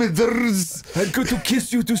 Smithers. I'd go to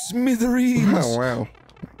kiss you to smithereens. Oh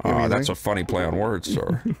wow. That's a funny play on words,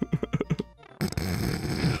 sir. I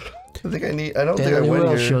think I need. I don't think I Who went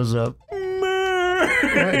else here. shows up?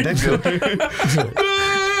 Alright, did go.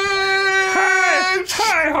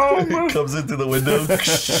 Hi, Homer. Comes into the window.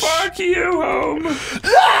 Fuck you, Homer.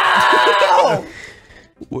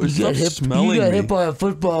 What, You got hit by a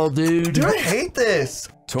football, dude. Dude, I hate this.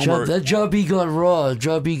 That job he got raw.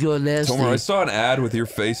 Job he got nasty. Tomer, I saw an ad with your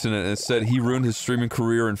face in it, and it said he ruined his streaming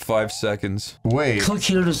career in 5 seconds. Wait. Click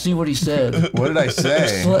here to see what he said. What did I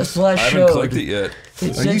say? Slash I haven't clicked it yet.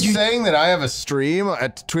 Are you saying that I have a stream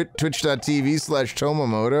at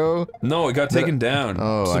twitch.tv/Tomomoto? No, it got taken down.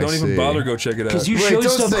 Oh, so don't even bother go check it out. Because you showed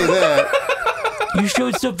something. You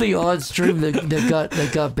showed something on stream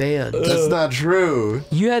that got banned. That's not true.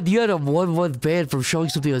 You had a 1 month ban from showing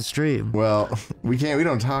something on stream. Well, we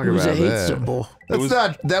don't talk about that. It was a hate symbol.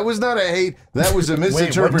 That was not a hate. That was a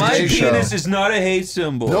misinterpretation. My penis is not a hate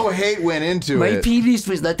symbol. No hate went into My it. My penis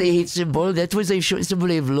was not a hate symbol. That was a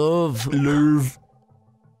symbol of love. Love.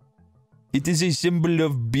 It is a symbol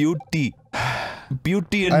of beauty.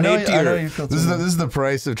 Beauty and nature. I know you feel this is the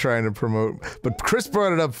price of trying to promote. But Chris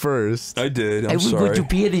brought it up first. I did. I'm I was sorry. going to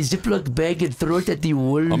pee in a Ziploc bag and throw it at the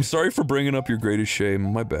wall. I'm sorry for bringing up your greatest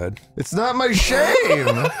shame. My bad. It's not my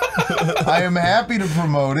shame. I am happy to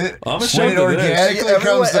promote it. I'm ashamed of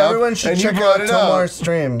this. Everyone should check out Tomar's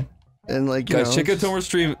stream. And like, you guys, know, check out Tomar's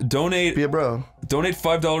stream. Donate. Be a bro. Donate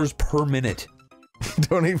 $5 per minute.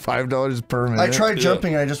 Donate $5 per minute. I tried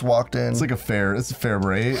jumping. I just walked in. It's like it's a fair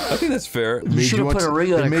rate. I think that's fair. You should have put a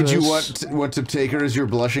ring on it. It made you want to take her as your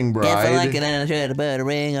blushing bride. If I like it, I should have put a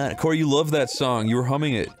ring on it. Corey, you love that song. You were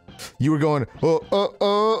humming it. You were going, I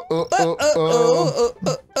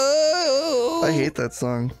hate that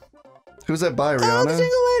song. Who's that by, Rihanna? The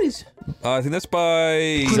single ladies. I think that's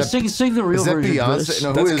by. Chris, sing the real version. Beyonce?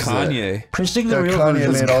 No, that's who is Kanye. That? Chris, sing the real Kanye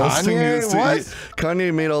version. made all the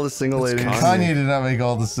Kanye made all the single ladies. Kanye did not make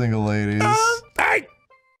all the single ladies.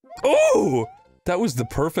 Oh, that was the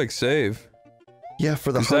perfect save. Yeah,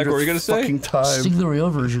 for the Zach, what were you gonna say? fucking time. Sing the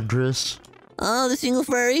real version, Chris. Oh, the single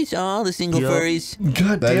furries. Oh, the single furries.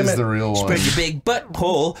 God damn it. That is the real one. Spread your big butt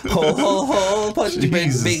hole, hole, hole, hole. Put your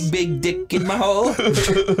big dick in my hole.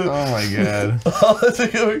 Oh my god.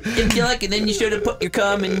 If you like it, then you should have put your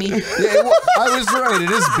cum in me. Yeah, well, I was right.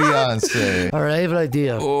 It is Beyonce. All right, I have an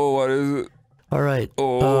idea. Oh, what is it? All right.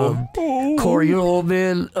 Oh. Corey, you're old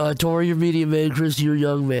man. Tori, you're medium man. Chris, you're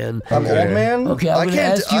young man. I'm old man? Okay, I'm going to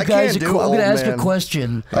ask you guys I'm going to ask a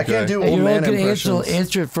question. I can't do old and man you're all going impressions. to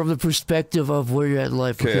answer it from the perspective of where you're at in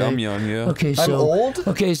life, okay? I'm young, yeah. Okay, so... I'm old?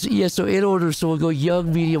 Okay, so yeah, so in order, so we'll go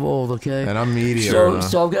young, medium, old, okay? And I'm medium.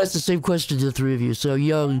 So I'm going to ask the same question to the three of you. So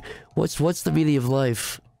young, what's the meaning of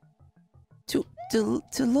life? To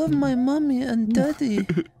love my mommy and daddy.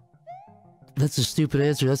 That's a stupid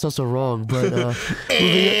answer. That's also wrong. But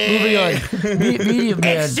moving on. Medium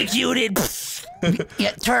man. Executed.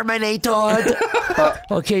 Yeah, Terminator.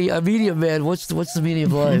 Okay, medium man. What's the meaning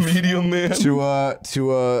of life? Medium man.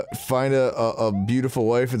 To find a beautiful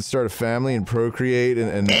wife and start a family and procreate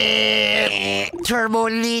and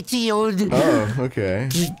Terminator. Oh, okay.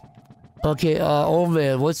 Okay, old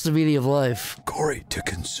man. What's the meaning of life? Corey, to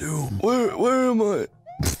consume. Where am I?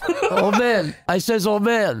 Old man. I says old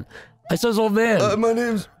man. I says old man. My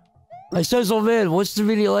name's... I says old man. What's the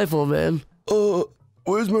meaning of life, old man?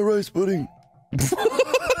 Where's my rice pudding?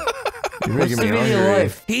 You're making What's the me meaning of hungry.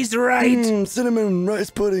 life? He's right. Cinnamon rice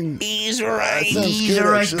pudding. He's right. He's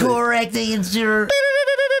right. Correct answer.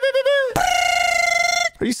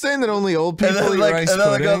 Are you saying that only old people And then, eat like, rice and then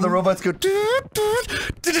pudding? the robots go...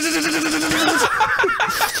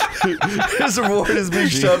 His reward is being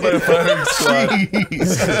shot by a firing squad.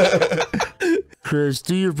 Chris,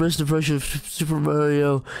 do your best impression of Super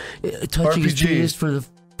Mario touching his RPG. penis for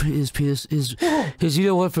his you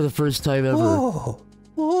know what, for the first time ever.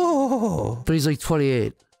 Whoa. But he's like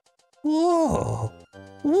 28. Whoa.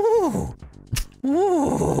 Whoa.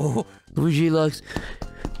 Whoa. Luigi Lux.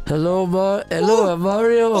 Hello,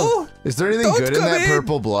 Mario. Is there anything good in that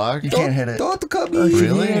purple block? You can't hit it. Don't come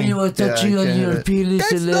Really? Yeah, you are touching on your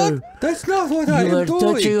penis in there. That's not what I You are am doing.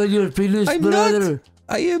 touching on your penis, I'm brother. not.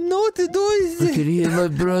 I am not doing I this. can hear my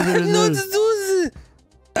brother in I'm not there. doing this.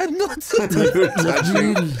 I'm not doing It's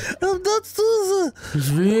real. I'm not doing It's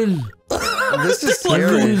real. This is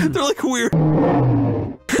scary. They're like weird.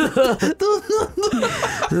 It's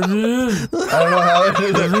real. I don't know how it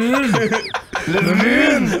is.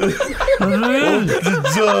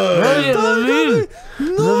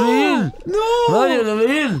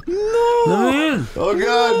 Oh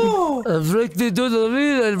god! I break the doodle.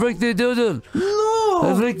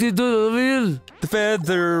 The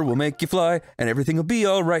feather will make you fly, and everything will be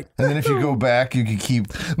all right. And then if you go back, you can keep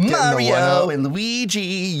getting the one Mario up. and Luigi.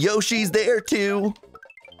 Yoshi's there too.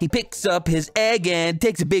 He picks up his egg and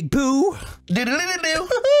takes a big poo.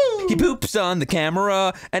 He poops on the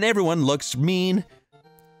camera, and everyone looks mean.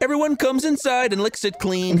 Everyone comes inside and licks it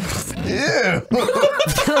clean. Yeah.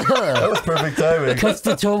 That was perfect timing. Cuts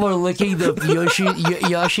to Tomar licking the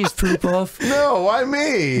Yoshi's poop off. No, why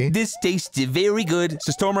me? This tastes very good,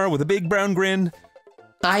 says Tomar with a big brown grin.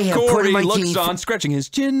 I have put Corey in my looks teeth. on, scratching his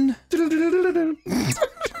chin.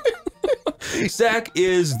 Zach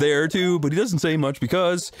is there too, but he doesn't say much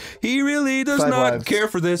because he really does 5 not lives. care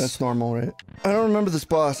for this. That's normal, right? I don't remember this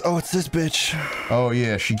boss. Oh, it's this bitch. Oh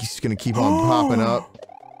yeah, she's gonna keep on popping up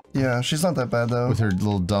Yeah, she's not that bad though. with her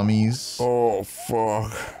little dummies. Oh,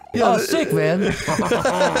 fuck. Yeah, sick, man.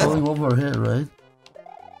 Only one more hit, right?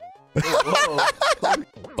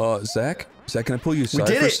 Zach? Zach, can I pull you aside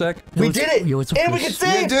did for a it. sec? We did it! Yo, what's up, And we Chris? can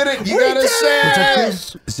sing! You did it! You We got a did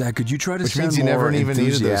save! Zach, could you try to Which sound means you more never even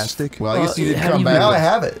needed this. enthusiastic? Well, I guess you did how do come you back. Now with, I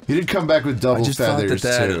have it. You did come back with double I just thought feathers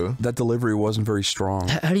that, too. that delivery wasn't very strong.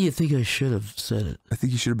 How do you think I should have said it? I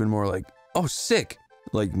think you should have been more like, oh, sick.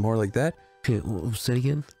 Like, more like that. Okay, say it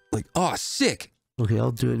again. Like, oh, sick. Okay,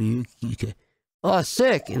 I'll do it. You okay? Oh,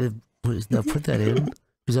 sick! And then now put that in.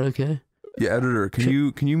 Is that okay? Yeah, editor, can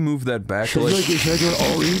you move that back? Should I do it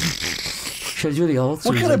all read? Should I do the alts?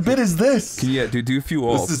 What kind of bit is this? Yeah, do a few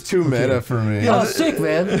alts. This is too meta for me. Oh, sick,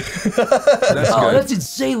 man. That's Oh, good. that's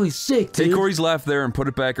insanely sick, dude. Take Corey's laugh there and put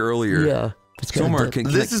it back earlier. Yeah. It's Tomar, can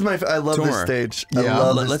This is my. I love this Tomar. stage. Yeah,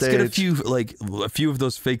 I love this let's stage. get a few of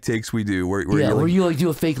those fake takes we do where yeah, you're where like, you like do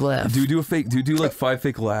a fake laugh. do a fake do like 5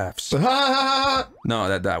 fake laughs.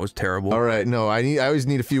 No, that was terrible. All right, no, I always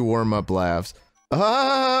need a few warm up laughs. Wait,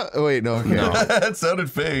 no, okay. No. That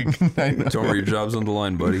sounded fake. Tomar, your job's on the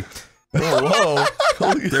line, buddy. Whoa!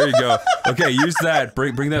 There you go. Okay, use that.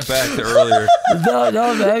 Bring that back to earlier. No,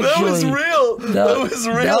 I'm actually. That was real. That was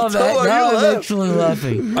real. Now I'm actually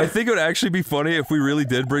laughing. I think it would actually be funny if we really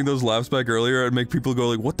did bring those laughs back earlier and make people go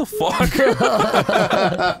like, "What the fuck?"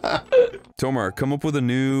 Tomar, come up with a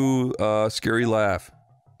new scary laugh.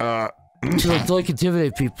 To like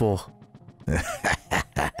intimidate people.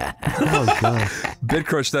 Oh god. Bit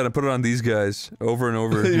crush that and put it on these guys over and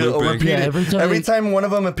over. Yeah, looping. repeat Yeah, it. Every time one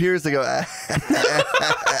of them appears, they go.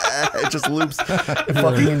 It just loops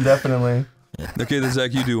fucking indefinitely. Okay, then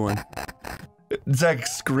Zach, you do one. Zach,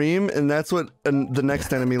 scream, and that's what the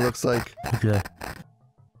next enemy looks like. Okay.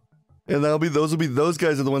 And that'll be those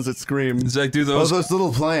guys are the ones that scream. Zach, do Oh, those. those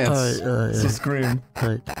little plants. So scream.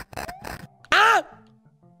 Alright.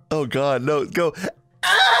 Oh god, no, go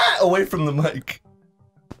away from the mic.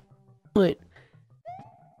 Wait.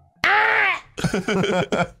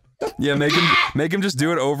 Yeah, make him just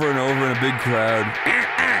do it over and over in a big crowd.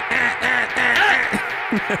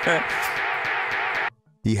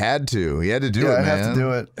 He had to do Yeah, it, I man. have to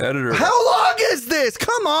do it. Editor. How long is this?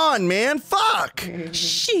 Come on, man. Fuck.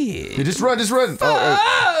 Shit. Yeah, just run.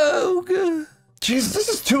 Oh, God. Jesus, this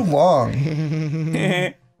is too long.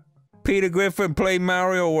 Peter Griffin play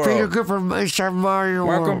Mario World. Peter Griffin, Mr. Mario.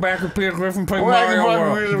 Welcome back to Peter Griffin play Mario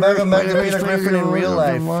World. Welcome back to Peter Griffin in real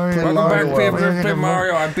life. Welcome back to Peter Griffin play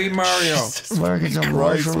Mario. I beat Mario. Welcome to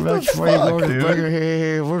Christ, mushroom. what the That's why fuck, you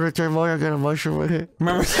dude? We're gonna turn Mario got a mushroom with it.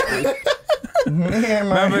 Remember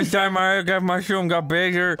the time Mario got mushroom, got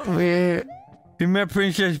bigger? Yeah. He met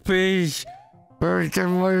Princess Peach. Every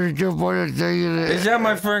time Mario jump on it, Is that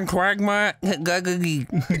my friend Quagmire? Gagagoo.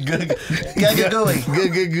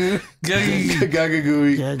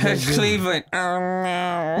 Gagagooey. That's Cleveland. Oh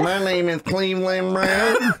no. My name is Cleveland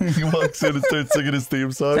Brown. He walks in and starts singing his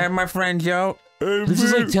theme song. Is that my friend Joe? This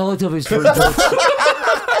is like Teletubbies for adults.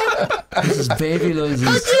 This is baby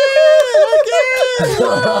noises.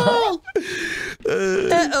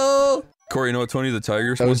 Uh-oh. Corey, you know what Tony the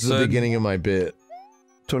Tiger That was once the said? beginning of my bit.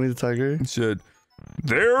 Tony the Tiger. He said,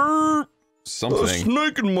 "There something. A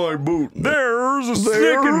snake in my boot. There's a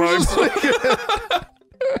snake in my boot."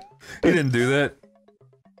 He didn't do that.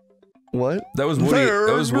 What? That was Woody.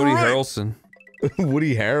 That was Woody Harrelson.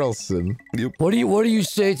 Woody Harrelson. Yep. What do you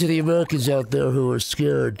say to the Americans out there who are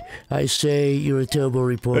scared? I say you're a terrible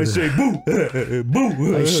reporter. I say boo,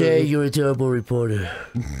 boo. I say you're a terrible reporter.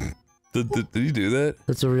 Did you do that?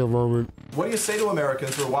 That's a real moment. What do you say to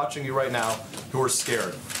Americans who are watching you right now who are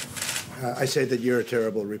scared? I say that you're a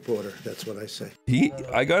terrible reporter. That's what I say.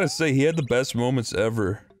 I gotta say, he had the best moments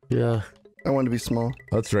ever. Yeah. I want to be small.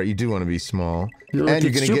 That's right. You do want to be small. You look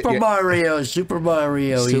at Super Mario. Super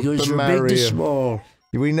Mario. He goes from big to small.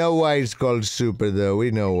 We know why it's called Super, though. We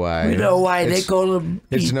know why. We know why they call him.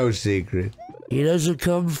 It's no secret. He doesn't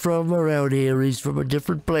come from around here. He's from a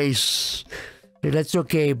different place. And that's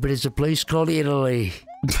okay, but it's a place called Italy.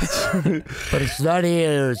 But it's not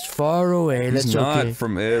here. It's far away. He's That's not okay.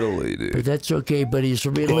 from Italy, dude. But that's okay, but he's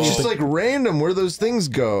from Italy. It's just like random where those things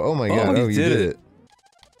go. Oh my god. he Oh, you did did it. it.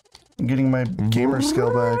 I'm getting my gamer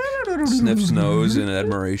skill back. Sniffs nose in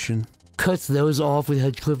admiration. Cuts nose off with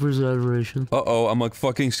head clippers in admiration. Uh-oh, I'm a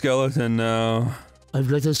fucking skeleton now. I've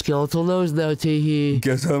got a skeletal nose now, Teehee.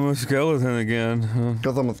 Guess I'm a skeleton again.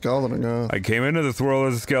 Guess I'm a skeleton again. I came into this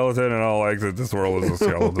world as a skeleton, and I like that this world is a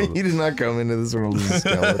skeleton. He did not come into this world as a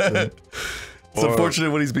skeleton. It's unfortunate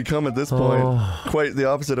what he's become at this point. Quite the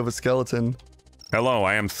opposite of a skeleton. Hello,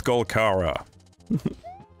 I am Skullkara.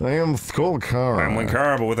 I am Skullkara. I'm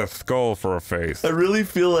Linkara, but with a skull for a face. I really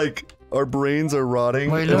feel like our brains are rotting,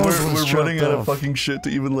 My and nose we're was running out chopped of fucking shit to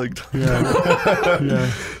even like.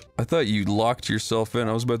 Yeah. I thought you locked yourself in.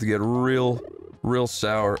 I was about to get real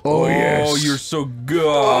sour. Oh, yes. Oh, you're so good.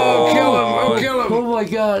 Oh, kill him! Oh, kill him! Oh my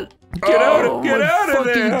god! Get out of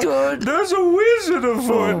fucking there! God. There's a wizard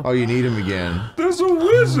afoot. Oh, you need him again. There's a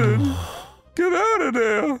wizard. Get out of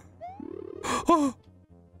there. Oh,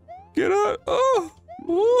 get out. Oh.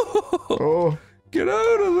 Oh. Get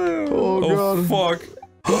out of there. Oh, God. Fuck.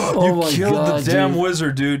 Oh You my killed god, the damn dude.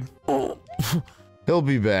 wizard, dude. He'll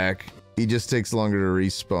be back. He just takes longer to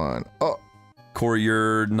respawn. Oh. Corey,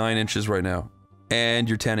 you're 9 inches right now. And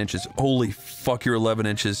you're 10 inches. Holy fuck, you're 11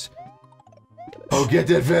 inches. Oh, get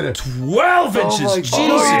that venom. 12 inches! Oh my Jesus!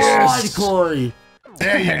 god, Corey!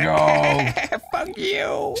 There you go. Fuck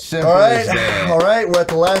you. Simple as that. Alright, we're at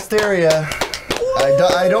the last area.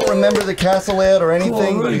 I don't remember the castle layout or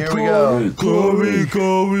anything, but here we go.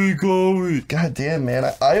 Corey. God damn,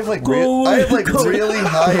 man. I have like really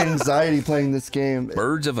high anxiety playing this game.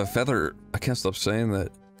 Birds of a feather. I can't stop saying that.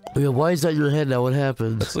 Yeah, why is that in your head now? What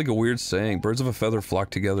happened? That's like a weird saying. Birds of a feather flock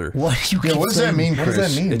together. What? You Yeah, what does that mean, Chris? What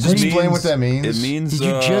does that mean? It just Explain means, what that means. It means. Did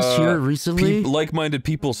you just hear it recently? Like-minded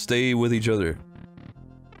people stay with each other.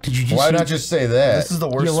 Did you just Why not just say that? This is the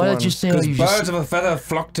worst Yeah, why one. not just say how you Birds just... of a feather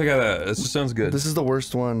flock together. This just sounds good. This is the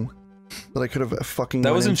worst one that I could have fucking. That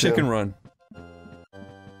went was in into. Chicken Run.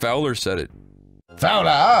 Fowler said it. Fowler.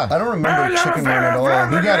 I don't remember Chicken Run at all.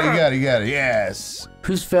 You got it. Yes.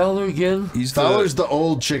 Who's Fowler again? Fowler's the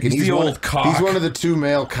old chicken. He's the one, old cock. He's one of the 2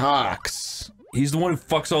 male cocks. He's the one who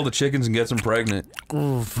fucks all the chickens and gets them pregnant.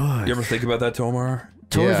 Oh, fuck. You ever think about that, Tomar?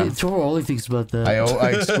 Tor only thinks about that. I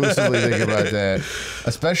exclusively think about that.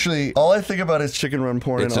 Especially... All I think about is Chicken Run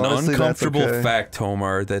porn. It's and an honestly, uncomfortable that's okay. fact,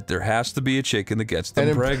 Tomar, that there has to be a chicken that gets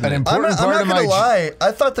them pregnant. An important I'm part not of gonna my... lie.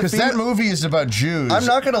 I thought the Because that movie is about Jews. I'm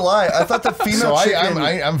not gonna lie. I thought the female so chicken.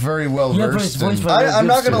 I'm very well versed in... I'm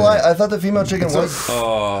not gonna lie. I thought the female chicken was.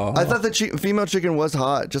 Oh. I thought the female chicken was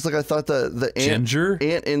hot. Just like I thought the ant, Ginger?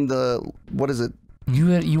 Ant in the what is it?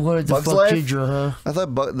 You wanted to Bugs fuck Life? Ginger, huh? I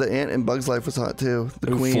thought the ant in Bugs Life was hot too.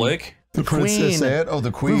 The queen. Flick? The Princess queen. Ant? Oh,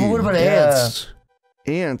 the queen. Wait, what about ants?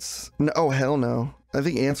 Ants? No, oh hell no. I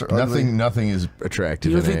think ants are ugly. Nothing is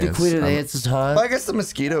attractive. You don't in think the ants. queen of ants is hot? I guess the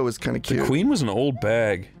mosquito was kind of cute. The queen was an old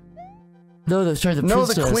bag. No, sorry, the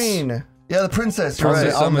princess. No, the queen. Yeah, the princess. You're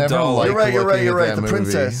Princess right. Amidala. You're right. The movie.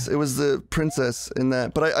 princess. It was the princess in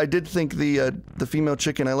that. But I did think the female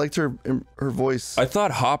chicken. I liked her voice. I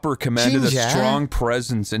thought Hopper commanded Ginger. a strong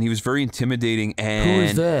presence, and he was very intimidating. And Who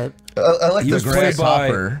is that? I like he the was played by.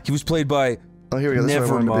 Hopper. He was played by. Oh, here we go. That's what I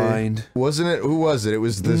Never wanted to be. mind. Wasn't it? Who was it? It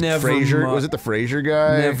was the Never Frasier. mi- Was it the Frasier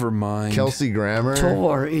guy? Never mind. Kelsey Grammer.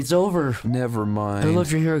 Tor, it's over. Never I mind. don't know if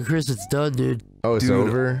you're hearing Chris, it's done, dude. Oh, it's Dude.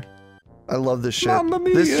 over. I love this shit. Mamma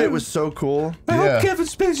mia. This shit was so cool. I Yeah. hope Kevin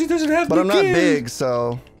Spacey doesn't have But to I'm not kill. big,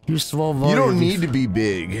 so You're small You volume. don't need to be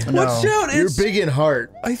big. Watch out! You're It's, big in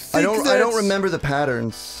heart. I think I don't remember the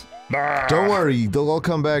patterns. Don't worry, they'll all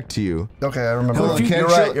come back to you. Okay, I remember. He'll- You're he'll-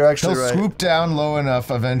 right. You're actually he'll right. swoop down low enough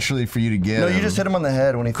eventually for you to get No, him. you just hit him on the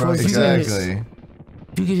head when he throws Corey, the gun. Exactly.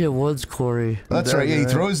 You can hit once, Corey. That's right. Yeah, he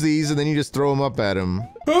throws these and then you just throw them up at him.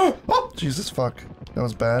 Oh, Jesus fuck. That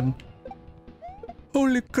was bad.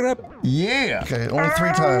 Holy crap! Yeah. Okay, only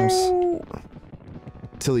 3 times.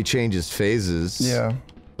 Till he changes phases. Yeah.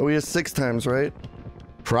 Oh, he has 6 times, right?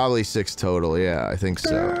 Probably 6 total. Yeah, I think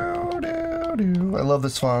so. I love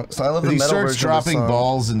this song. So I love the He metal starts version of this dropping song.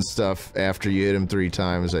 balls and stuff after you hit him 3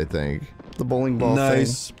 times, I think. The bowling ball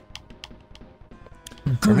Nice.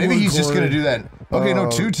 Or maybe one, he's just gonna Corey. do that. Okay, no,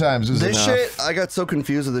 Oh. 2 times was This enough. shit, I got so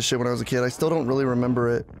confused with this shit when I was a kid. I still don't really remember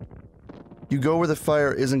it. You go where the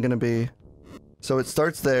fire isn't gonna be. So it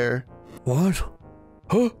starts there, What?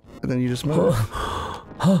 and then you just move.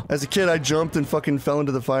 As a kid, I jumped and fucking fell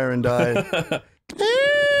into the fire and died.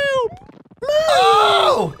 Help!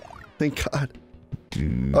 No! Thank God.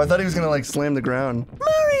 Oh, I thought he was gonna like slam the ground.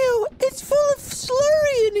 Mario, it's full of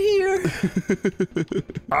slurry in here.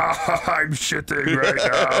 I'm shitting right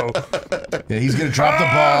now. Yeah, he's gonna drop the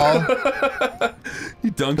ball. He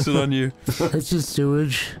dunks it on you. That's just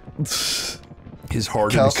sewage. His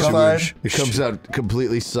heart calcified. It comes out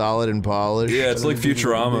completely solid and polished. Yeah, it's like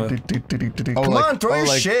Futurama. Come on, throw your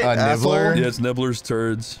shit, asshole. Yeah, it's Nibbler's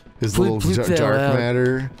turds. His little dark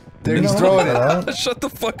matter. There, he's throwing it out. Shut the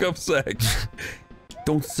fuck up, Zach.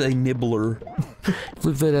 Don't say Nibbler.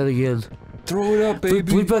 Flip that out again. Throw it up,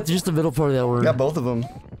 baby. Flip out just the middle part of that word. Got both of them.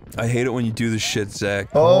 I hate it when you do this shit, Zach.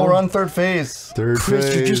 Oh, we're on third phase.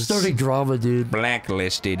 Chris, you're just starting drama, dude.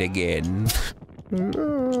 Blacklisted again.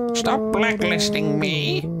 Stop blacklisting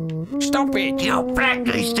me. Stop it. You're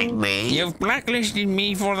blacklisting me. You've blacklisted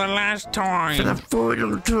me for the last time. For the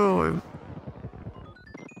final time.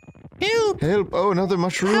 Help. Help. Oh, another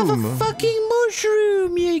mushroom. Have a fucking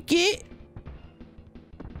mushroom, you get.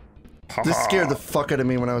 This scared the fuck out of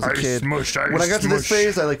me when I was a kid. When I got to this smush.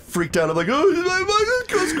 phase, I like freaked out. I'm like, oh,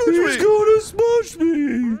 He's gonna smush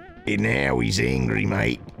me. And now he's angry,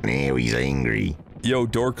 mate. Now he's angry. Yo,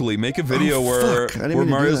 Dorkly, make a video where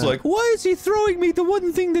Mario's like, why is he throwing me the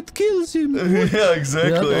one thing that kills him? Yeah,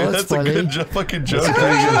 exactly. Yeah, that's funny. a good fucking joke.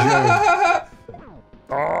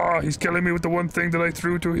 Oh, he's killing me with the one thing that I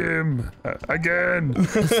threw to him. Again.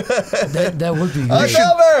 that would be It's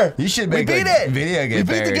over! You should We make beat like it! video game We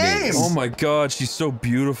beat the parodies. game! oh my god, she's so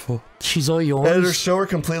beautiful. She's all yours. Editor, show her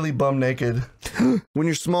completely bum naked. When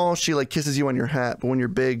you're small, she like kisses you on your hat, but when you're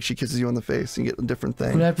big, she kisses you on the face. You get a different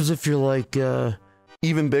thing. What happens if you're like,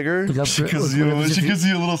 even bigger? Like She kisses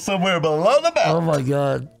you a little somewhere below the belt. oh my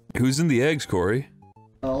god. Who's in the eggs, Corey?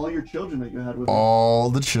 All your children that you had with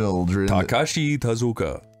All the children. Takashi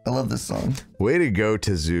Tezuka. I love this song. Way to go,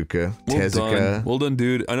 Tezuka. Well done. Well done,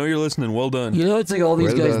 dude. I know you're listening. Well done. You know, it's like all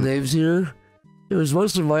these Well guys' done. names here. It was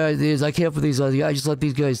mostly my ideas. I can't put these on. I just let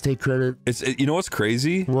these guys take credit. You know what's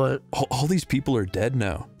crazy? What? All these people are dead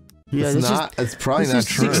now. Yeah, it's this not. It's probably this not is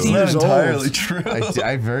true. 60 It's not years entirely old. true.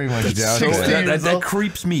 I very much doubt 60 that. That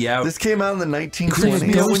creeps me out. This came out in the creeps 1920s.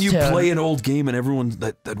 me out when you Ghost town. play an old game and everyone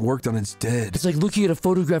that worked on it's dead. It's like looking at a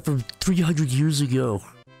photograph from 300 years ago.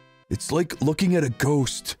 It's like looking at a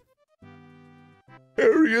ghost.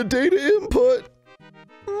 Area data input.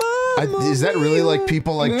 Is that really like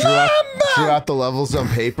people like drew out the levels on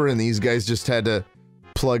paper and these guys just had to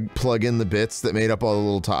plug in the bits that made up all the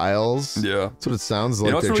little tiles? Yeah. That's what it sounds like.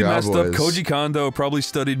 You know what's their really job messed was. up? Koji Kondo probably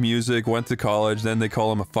studied music, went to college, then they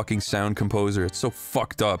call him a fucking sound composer. It's so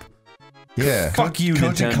fucked up. Yeah. Fuck you,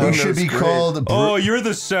 Koji Nintendo. Kondo's He should be great. called. Oh, you're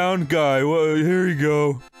the sound guy. Well, here you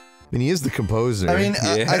go. And he is the composer. I mean,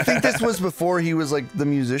 Yeah. I think this was before he was like the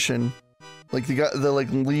musician, like the like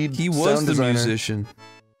lead. He was sound the designer. musician.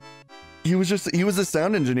 He was the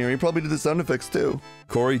sound engineer. He probably did the sound effects too.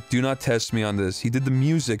 Corey, do not test me on this. He did the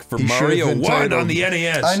music for He should have Mario been 1 titled- on the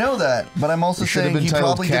NES. I know that, but I'm also He should have saying been he titled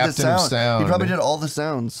probably did the Captain of sound. Sound. He probably did all the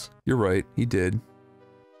sounds. You're right. He did.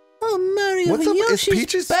 Oh, Mario, What's up? Is Yoshi's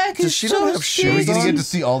Peach's back does is she so not have Are shoes we gonna on? get to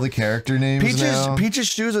see all the character names now? Peach's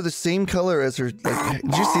shoes are the same color as her. Like,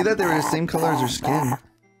 did you see that? They were the same color as her skin.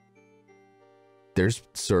 There's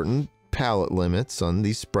certain palette limits on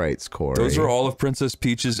these sprites, Corey. Those are all of Princess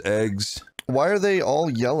Peach's eggs. Why are they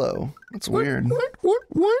all yellow? That's weird.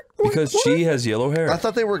 Because she has yellow hair. I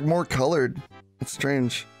thought they were more colored. It's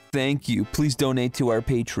strange. Thank you. Please donate to our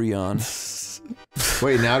Patreon.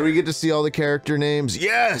 Wait, now do we get to see all the character names?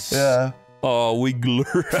 Yes! Yeah. Oh,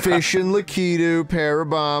 Wiggler. Fish and Lakitu,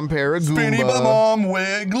 Parabomb, Spinny Paragoomba. Bomb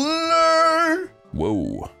Wiggler.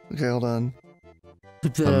 Whoa. Okay, hold on.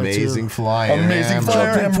 Amazing flying Amazing hammer.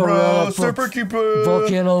 fire Jumping hammer, Piranha, Super Keeper,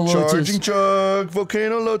 Volcano Lotus. Charging Chuck,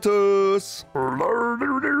 Volcano Lotus.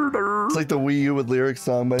 It's like the Wii U with lyrics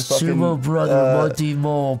song by fucking. Sumo Brother, Monty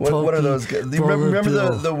Mole, What are Pokey, those guys? Do you remember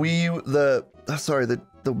Bill. the Wii U, the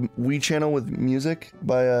Wii channel with music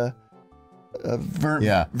by Yeah.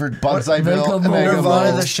 Bugs Bugseye Bill.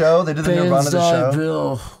 Nirvana the show. They did the Nirvana the Banzai show.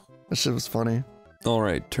 Bill. That shit was funny. All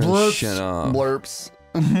right, turn Blurps. shit off. Blurps.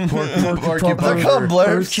 Porcupine, They're called blurps.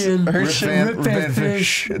 Urchin, Rip Van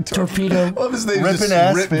Fish, Torpedo, What was his name? Rippin' Just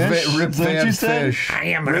ass Rip fish. Rip Is that what Van you said? Fish. I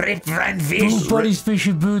am Rip Van Boo Fish. Buddies, Fish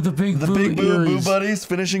and Boo, the Big The Boo, Big Boo, Boo Eries. Buddies,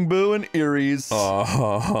 Finishing Boo, and Eries.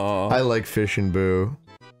 I like Fish and Boo.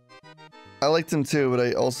 I liked him too, but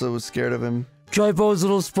I also was scared of him. Dry Bones,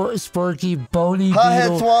 Little Sparky, Bony Hothead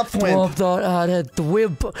Beetle, Swamp Thwimp. Dot, Hothead,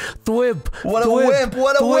 Thwimp. What a whip!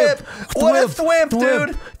 What a whip! What a thwimp,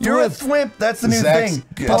 dude! You're a thwimp. That's the new Zach's thing.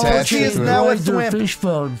 attached Pochi to is it. now a Grinder thwimp.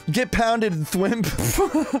 Fishbone. Get pounded,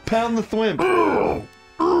 thwimp. Pound the thwimp.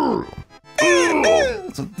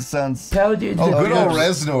 That's what the sounds. Pounded. Oh, good old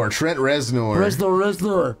Reznor, Trent Reznor.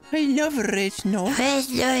 Reznor. I love Reznor.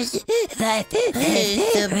 Reznor's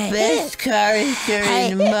the best character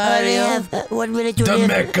in Mario. 1 minute to The live.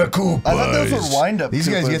 Mecha Koopas. I thought those were wind-up These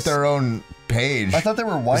guys Koopas. get their own page. I thought they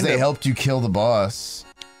were 'cause wind-up. they helped you kill the boss.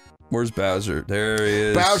 Where's Bowser? There he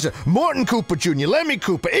is. Bowser, Morton Cooper Jr., Lemmy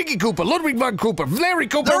Cooper, Iggy Cooper, Ludwig von Cooper, Larry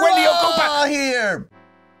Cooper, They're Wendy O. all Cooper. here.